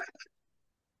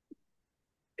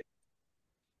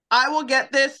 I will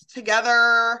get this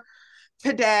together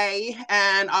today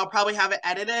and I'll probably have it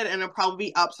edited and it'll probably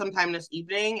be up sometime this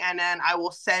evening. And then I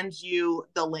will send you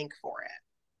the link for it.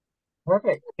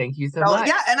 Perfect. Thank you so So much.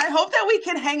 yeah, and I hope that we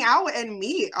can hang out and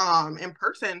meet in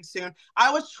person soon.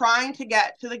 I was trying to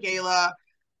get to the gala,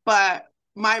 but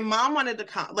my mom wanted to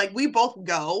come. Like we both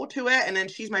go to it, and then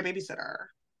she's my babysitter.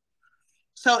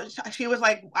 So she was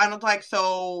like, I was like,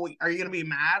 so are you gonna be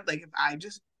mad? Like if I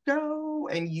just go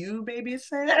and you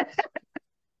babysit?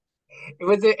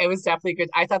 It was definitely good.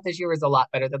 I thought this year was a lot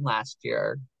better than last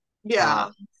year. Um, Yeah.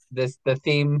 this the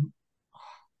theme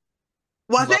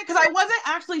Was was it? Because I wasn't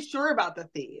actually sure about the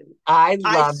theme. I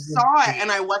I love the saw it theme.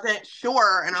 and I wasn't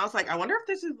sure, and I was like, I wonder if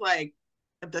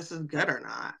this is good or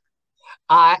not.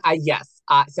 I yes.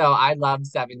 So I love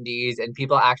 70s, and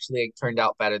people actually like, turned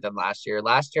out better than last year.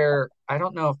 Last year, I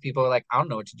don't know if people were like, I don't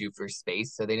know what to do for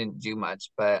space, so they didn't do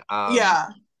much. But Yeah.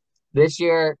 this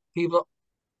year, people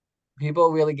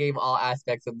really gave all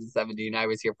aspects of the 70s, and I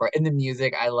was here for it. And the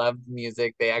music, I loved the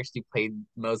music. They actually played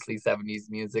mostly 70s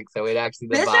music, so it actually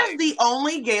the This is vibe. the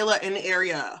only gala in the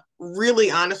area,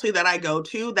 really honestly, that I go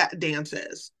to that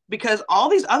dances. Because all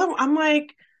these other, I'm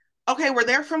like, okay, we're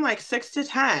there from like 6 to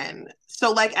 10.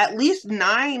 So like at least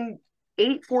 9,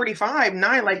 8:45,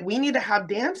 9, like we need to have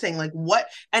dancing. Like what?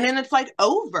 And then it's like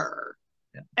over.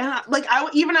 Yeah. And like I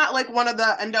even at like one of the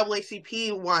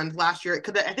NAACP ones last year,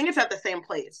 because I think it's at the same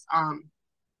place.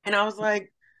 And I was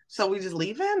like, so we just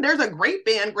leaving? There's a great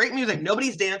band, great music.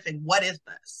 Nobody's dancing. What is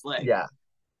this? Like, Yeah.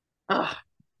 ugh,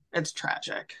 it's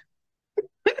tragic.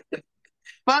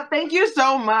 But thank you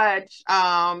so much.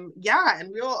 Yeah,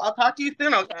 and I'll talk to you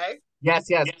soon, okay? Yes,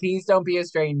 yes. Please don't be a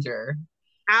stranger.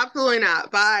 Absolutely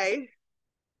not. Bye.